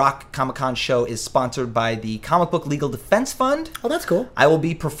 the Rock Comic Con show is sponsored by the Comic Book Legal Defense Fund. Oh, that's cool. I will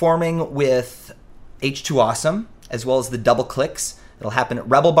be performing with H2 Awesome, as well as the Double Clicks. It'll happen at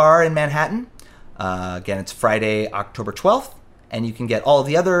Rebel Bar in Manhattan. Again, it's Friday, October 12th. And you can get all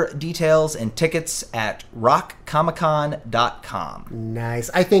the other details and tickets at rockcomiccon.com. Nice.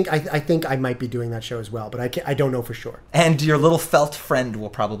 I think I might be doing that show as well, but I don't know for sure. And your little felt friend will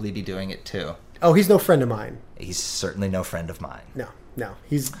probably be doing it too. Oh, he's no friend of mine. He's certainly no friend of mine. No.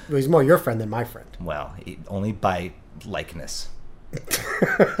 He's more your friend than my friend. Well, only by likeness.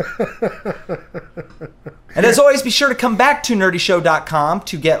 And as always, be sure to come back to nerdyshow.com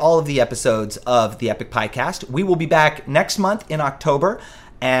to get all of the episodes of the Epic Podcast. We will be back next month in October,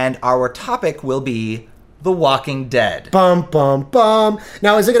 and our topic will be The Walking Dead. Bum, bum, bum.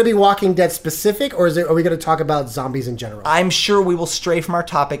 Now, is it going to be Walking Dead specific, or are we going to talk about zombies in general? I'm sure we will stray from our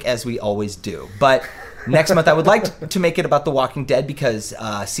topic as we always do, but next month I would like to make it about The Walking Dead because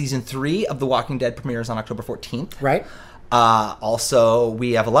season 3 of The Walking Dead premieres on October 14th. Right. Also,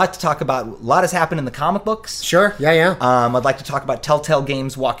 we have a lot to talk about. A lot has happened in the comic books. Sure, yeah. I'd like to talk about Telltale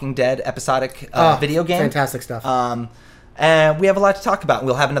Games' Walking Dead episodic video game. Fantastic stuff. And we have a lot to talk about.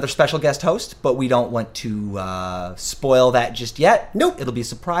 We'll have another special guest host, but we don't want to spoil that just yet. Nope. It'll be a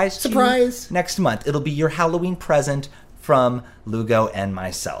surprise. Surprise. To you next month. It'll be your Halloween present from Lugo and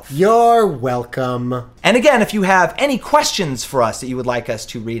myself. You're welcome. And again, if you have any questions for us that you would like us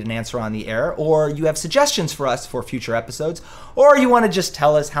to read and answer on the air, or you have suggestions for us for future episodes, or you want to just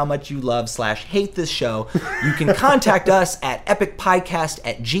tell us how much you love/hate this show, you can contact us at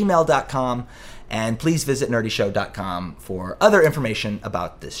epicpodcast@gmail.com. And please visit nerdyshow.com for other information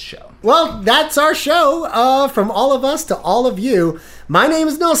about this show. Well, that's our show. From all of us to all of you, my name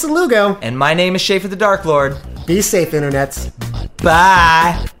is Nelson Lugo. And my name is Schaefer the Dark Lord. Be safe, internets.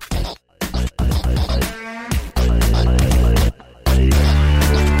 Bye.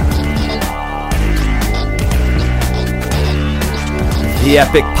 The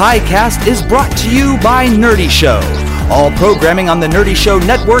Epic Piecast is brought to you by Nerdy Show. All programming on the Nerdy Show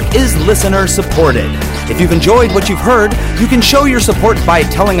network is listener-supported. If you've enjoyed what you've heard, you can show your support by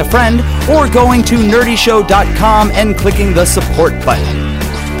telling a friend or going to nerdyshow.com and clicking the support button.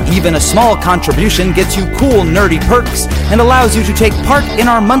 Even a small contribution gets you cool nerdy perks and allows you to take part in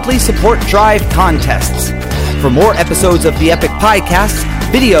our monthly support drive contests. For more episodes of the Epic Piecast,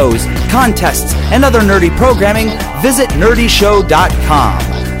 videos, contests, and other nerdy programming, visit nerdyshow.com.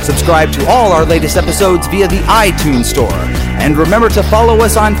 Subscribe to all our latest episodes via the iTunes Store. And remember to follow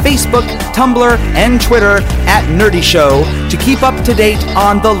us on Facebook, Tumblr, and Twitter at Nerdy Show to keep up to date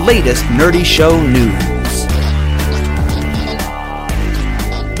on the latest Nerdy Show news.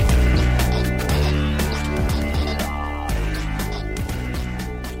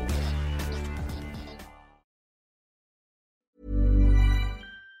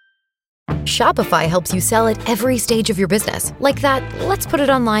 Shopify helps you sell at every stage of your business. Like that, let's put it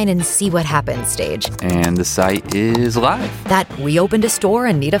online and see what happens stage. And the site is live. That we opened a store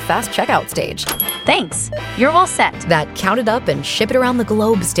and need a fast checkout stage. Thanks. You're all set. That count it up and ship it around the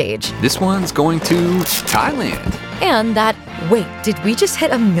globe stage. This one's going to Thailand. And that, wait, did we just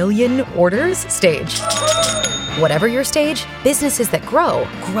hit 1 million orders stage? Whatever your stage, businesses that grow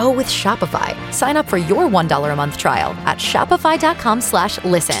with Shopify. Sign up for your $1 a month trial at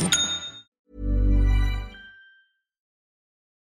shopify.com/listen.